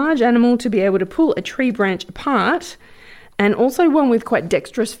be a large animal to be able to pull a tree branch apart, and also one with quite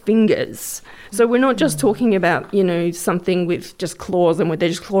dexterous fingers. So we're not just talking about, you know, something with just claws and where they're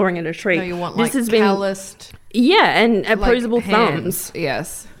just clawing at a tree. No, you want This like has been- calloused Yeah, and opposable like, hands. thumbs.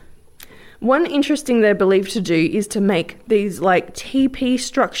 Yes. One interesting they're believed to do is to make these like TP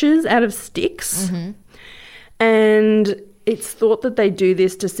structures out of sticks. Mm-hmm. And it's thought that they do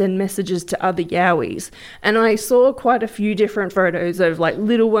this to send messages to other Yowies. And I saw quite a few different photos of like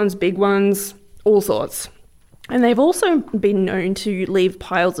little ones, big ones, all sorts. And they've also been known to leave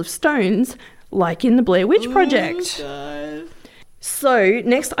piles of stones, like in the Blair Witch Project. God. So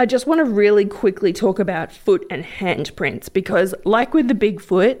next, I just want to really quickly talk about foot and handprints because like with the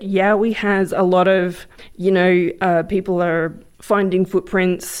Bigfoot, Yowie has a lot of, you know, people are finding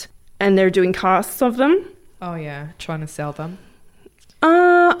footprints and they're doing casts of them. Oh yeah, trying to sell them.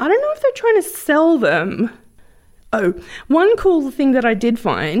 I don't know if they're trying to sell them. Oh, one cool thing that I did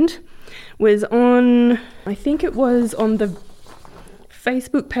find was on, I think it was on the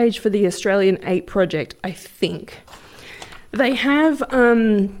Facebook page for the Australian Ape Project, I think. They have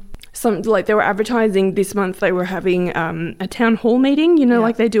some, like they were advertising this month, they were having a town hall meeting, you know,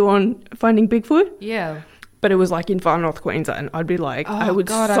 like they do on Finding Bigfoot. Yeah. But it was like in far north Queensland. I'd be like, Oh, I would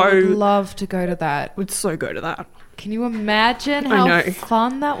God, I would love to go to that. would so go to that. Can you imagine I how know.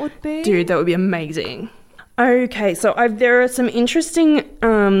 fun that would be? Dude, that would be amazing. Okay, so there are some interesting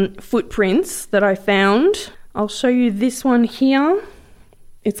footprints that I found. I'll show you this one here.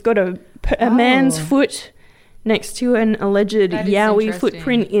 It's got a man's foot next to an alleged That is yowie interesting.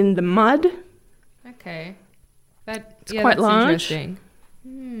 footprint in the mud. Okay. It's quite large. Interesting.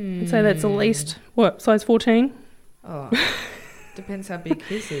 I'd say that's at least, what, size 14? Oh, depends how big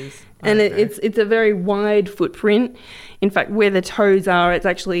his is. And it's a very wide footprint. In fact, where the toes are, it's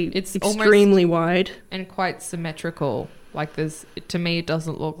actually It's extremely wide. And quite symmetrical. Like to me, it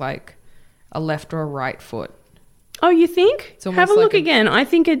doesn't look like a left or a right foot. Oh, you think? It's almost Have a look like again. I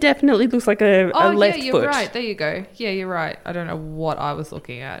think it definitely looks like a left yeah, you're foot. right. There you go. Yeah, you're right. I don't know what I was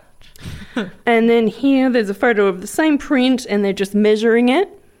looking at. And then here, there's a photo of the same print, and they're just measuring it.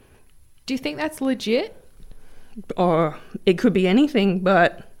 Do you think that's legit? Or it could be anything,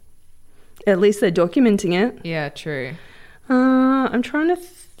 but at least they're documenting it. Yeah, true. I'm trying to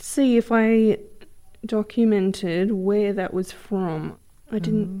see if I documented where that was from. I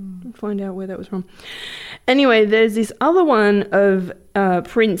didn't find out where that was from. Anyway, there's this other one of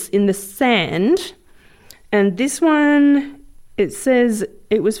prints in the sand. And this one, it says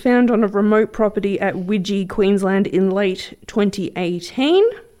it was found on a remote property at Widgie, Queensland in late 2018.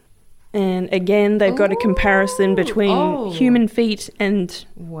 And again, they've got a comparison between human feet and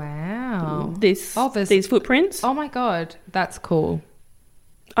Wow. these footprints. Oh my God. That's cool.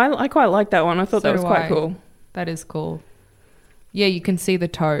 I quite like that one. I thought that was quite cool. That is cool. Yeah, you can see the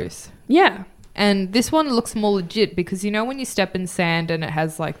toes. Yeah. And this one looks more legit because, you know, when you step in sand and it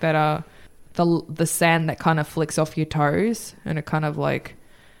has like that, the sand that kind of flicks off your toes and it kind of like,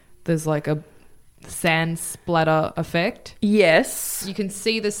 there's like a sand splatter effect. Yes. You can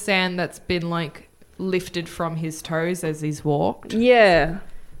see the sand that's been like lifted from his toes as he's walked. Yeah.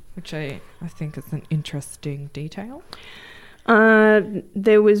 Which I think is an interesting detail.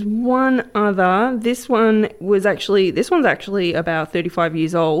 There was one other. This one's actually about 35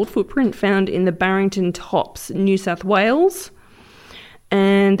 years old. Footprint found in the Barrington Tops, New South Wales.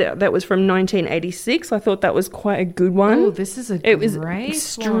 And that was from 1986. I thought that was quite a good one. Oh, this is it was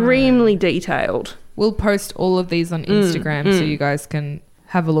extremely detailed. We'll post all of these on Instagram so you guys can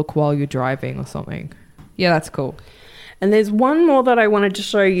have a look while you're driving or something. Yeah, that's cool. And there's one more that I wanted to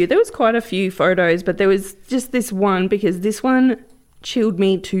show you. There was quite a few photos, but there was just this one because this one chilled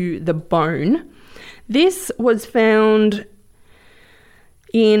me to the bone. This was found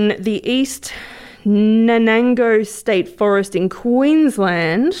in the East Nanango State Forest in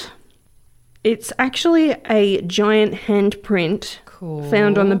Queensland. It's actually a giant handprint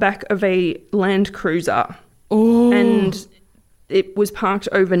found on the back of a Land Cruiser. Oh. And it was parked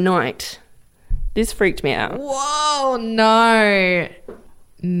overnight. This freaked me out. Whoa, no.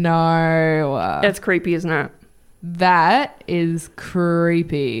 No. That's creepy, isn't it? That is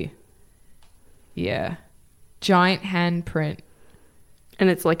creepy. Yeah. Giant handprint. And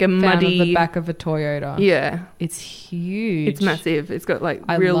it's like a Found muddy... on the back of a Toyota. Yeah. It's huge. It's massive. It's got like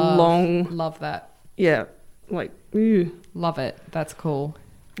I long... Love that. Yeah. Like, ew. Love it. That's cool.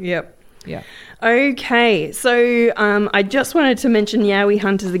 Yep. Yeah. Okay, so I just wanted to mention Yowie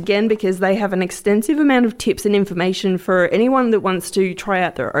Hunters again because they have an extensive amount of tips and information for anyone that wants to try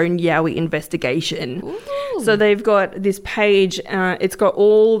out their own Yowie investigation. Ooh. So they've got this page, it's got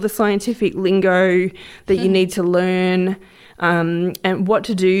all the scientific lingo that you need to learn and what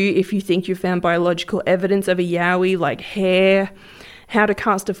to do if you think you've found biological evidence of a Yowie, like hair, how to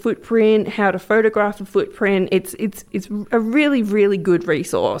cast a footprint, how to photograph a footprint. It's a really, really good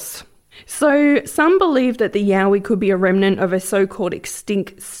resource. So some believe that the Yowie could be a remnant of a so-called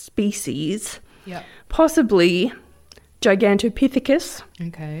extinct species, possibly Gigantopithecus,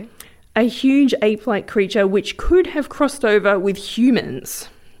 Okay. a huge ape-like creature which could have crossed over with humans.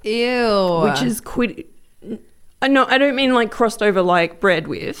 Ew. Which is quite... No, I don't mean like crossed over like bred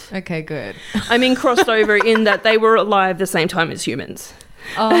with. Okay, good. I mean crossed over in that they were alive the same time as humans.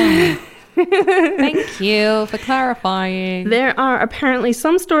 Oh, thank you for clarifying. There are apparently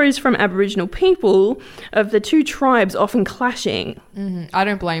some stories from Aboriginal people of the two tribes often clashing. Mm-hmm. I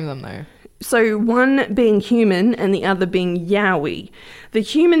don't blame them though. So one being human and the other being Yowie. The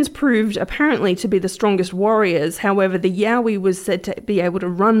humans proved apparently to be the strongest warriors. However, the Yowie was said to be able to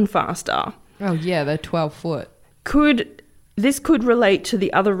run faster. Oh yeah, they're 12 foot. Could this could relate to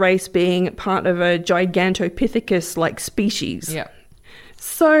the other race being part of a Gigantopithecus-like species. Yeah.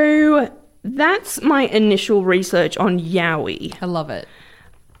 So that's my initial research on Yowie. I love it.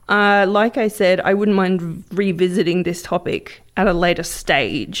 Like I said, I wouldn't mind revisiting this topic at a later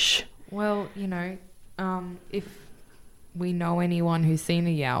stage. Well, if we know anyone who's seen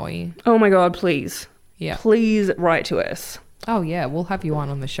a Yowie. Oh my God, please. Yeah. Please write to us. Oh, yeah. We'll have you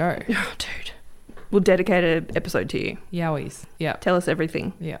on the show. Oh, dude. We'll dedicate an episode to you. Yowies. Yeah. Tell us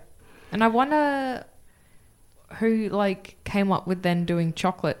everything. Yeah. And I wonder who, came up with then doing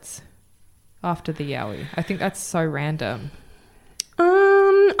chocolates after the Yowie. I think that's so random.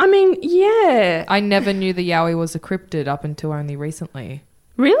 I mean, yeah. I never knew the Yowie was a cryptid up until only recently.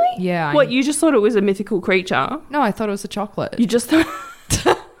 Really? Yeah. What, you just thought it was a mythical creature? No, I thought it was a chocolate. You just thought...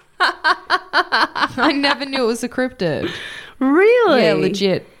 I never knew it was a cryptid. Really? Yeah,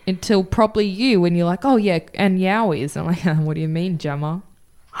 legit. Until probably you, when you're like, oh, yeah, and Yowies. I'm like, what do you mean, Gemma?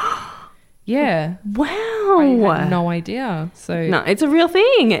 Yeah. Wow. I had no idea. So No, it's a real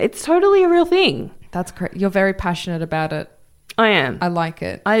thing. It's totally a real thing. that's great. You're very passionate about it. I am. I like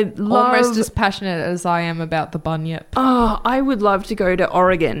it. I love... Almost as passionate as I am about the bunyip. Oh, I would love to go to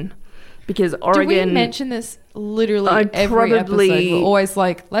Oregon because Oregon... Do we mention this literally I'd every probably- episode? We're always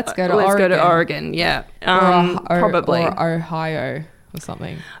like, let's go to Let's Oregon. go to Oregon, yeah. Probably. Or Ohio or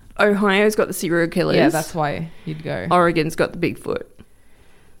something. Ohio's got the serial killers. Yeah, that's why you'd go. Oregon's got the Bigfoot.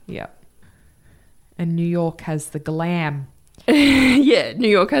 Yeah. And New York has the glam. Yeah, New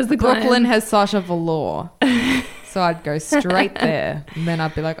York has the glam. Brooklyn has Sasha Velour. So I'd go straight there. And then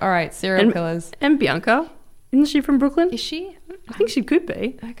I'd be like, all right, serial killers. And Bianca. Isn't she from Brooklyn? Is she? I think she could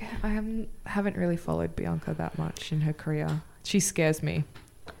be. Okay. I haven't really followed Bianca that much in her career. She scares me.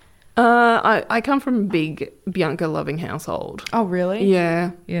 I come from a big Bianca loving household. Oh, really?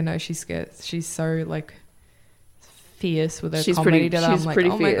 Yeah. Yeah, no, she scares. She's so, fierce with her She's comedy. pretty, that she's I'm like, pretty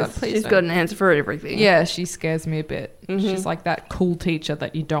oh fierce. my God, please She's don't. got an answer for everything. Yeah, she scares me a bit. Mm-hmm. She's like that cool teacher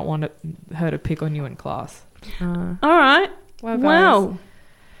that you don't want her to pick on you in class. All right. Well, guys. Wow.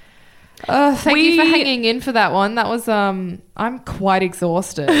 Thank you for hanging in for that one. That was I'm quite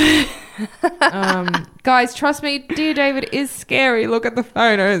exhausted. Guys, trust me, Dear David is scary. Look at the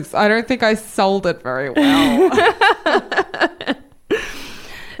photos. I don't think I sold it very well.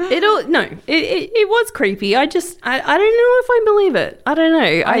 It was creepy. I don't know if I believe it. I don't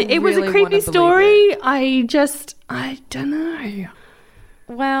know. It was a really creepy wanna story. I don't know.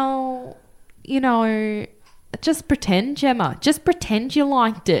 Well, just pretend, Gemma. Just pretend you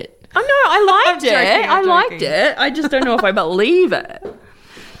liked it. Oh no, I liked I'm joking, it. I'm I liked joking. it. I just don't know if I believe it.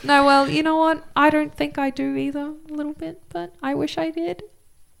 No, well, you know what? I don't think I do either a little bit, but I wish I did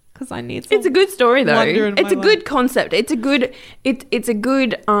because I need some. It's a good story though. wonder in It's a my good life. concept. It's a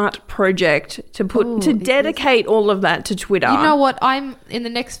good art project to put Ooh, to it is. dedicate all of that to Twitter. You know what? I'm in the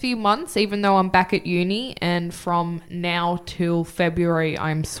next few months, even though I'm back at uni, and from now till February,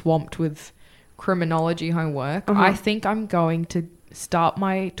 I'm swamped with criminology homework. I think I'm going to start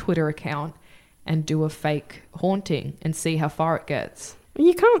my Twitter account and do a fake haunting and see how far it gets.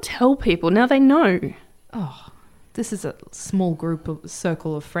 You can't tell people now. They know. Oh, this is a small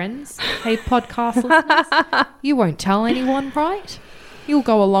circle of friends. Hey, podcast listeners, you won't tell anyone, right? You'll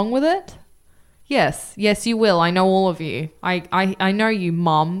go along with it. Yes, you will. I know all of you. I know you,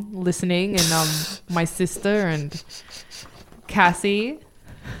 Mum, listening, and my sister and Cassie,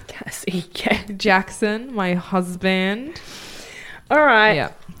 yeah. Jackson, my husband. All right.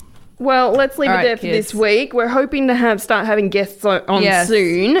 Yeah. Well, let's leave All it right, there for kids. this week. We're hoping to start having guests on Yes,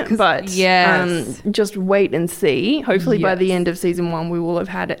 soon, but yes. just wait and see. Hopefully, by the Yes. end of season 1, we will have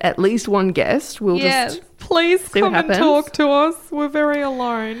had at least one guest. We'll just please see what come and happens. talk to us. We're very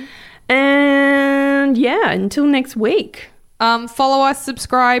alone. and yeah, until next week. Follow us,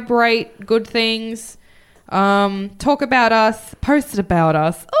 subscribe, rate, good things. Talk about us, post about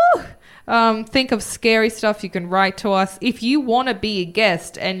us. Ooh. Think of scary stuff. You can write to us if you want to be a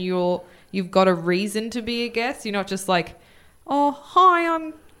guest and you've got a reason to be a guest. You're not just like, oh hi,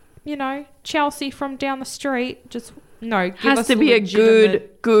 I'm Chelsea from down the street. Just no, give Has us to be a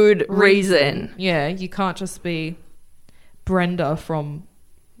good reason. Yeah, you can't just be Brenda from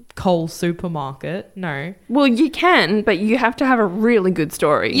Coles supermarket. No. Well, you can, but you have to have a really good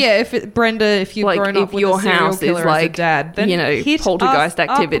story. Yeah, Brenda, if you've Like, grown if up with your a serial house is killer as a like, dad, then hit poltergeist us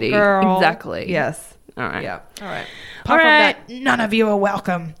up, activity. girl. Exactly. Yes. All right. Yeah. All right. All Apart from right. that, none of you are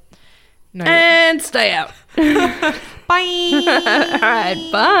welcome. No. And stay out. Bye. All right.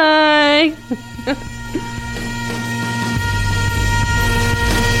 Bye.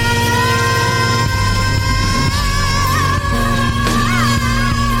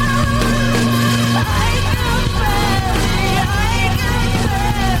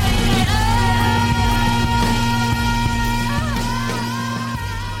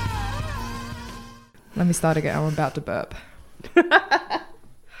 Let me start again. I'm about to burp. No,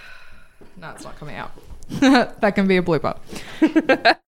 it's not coming out. That can be a blooper.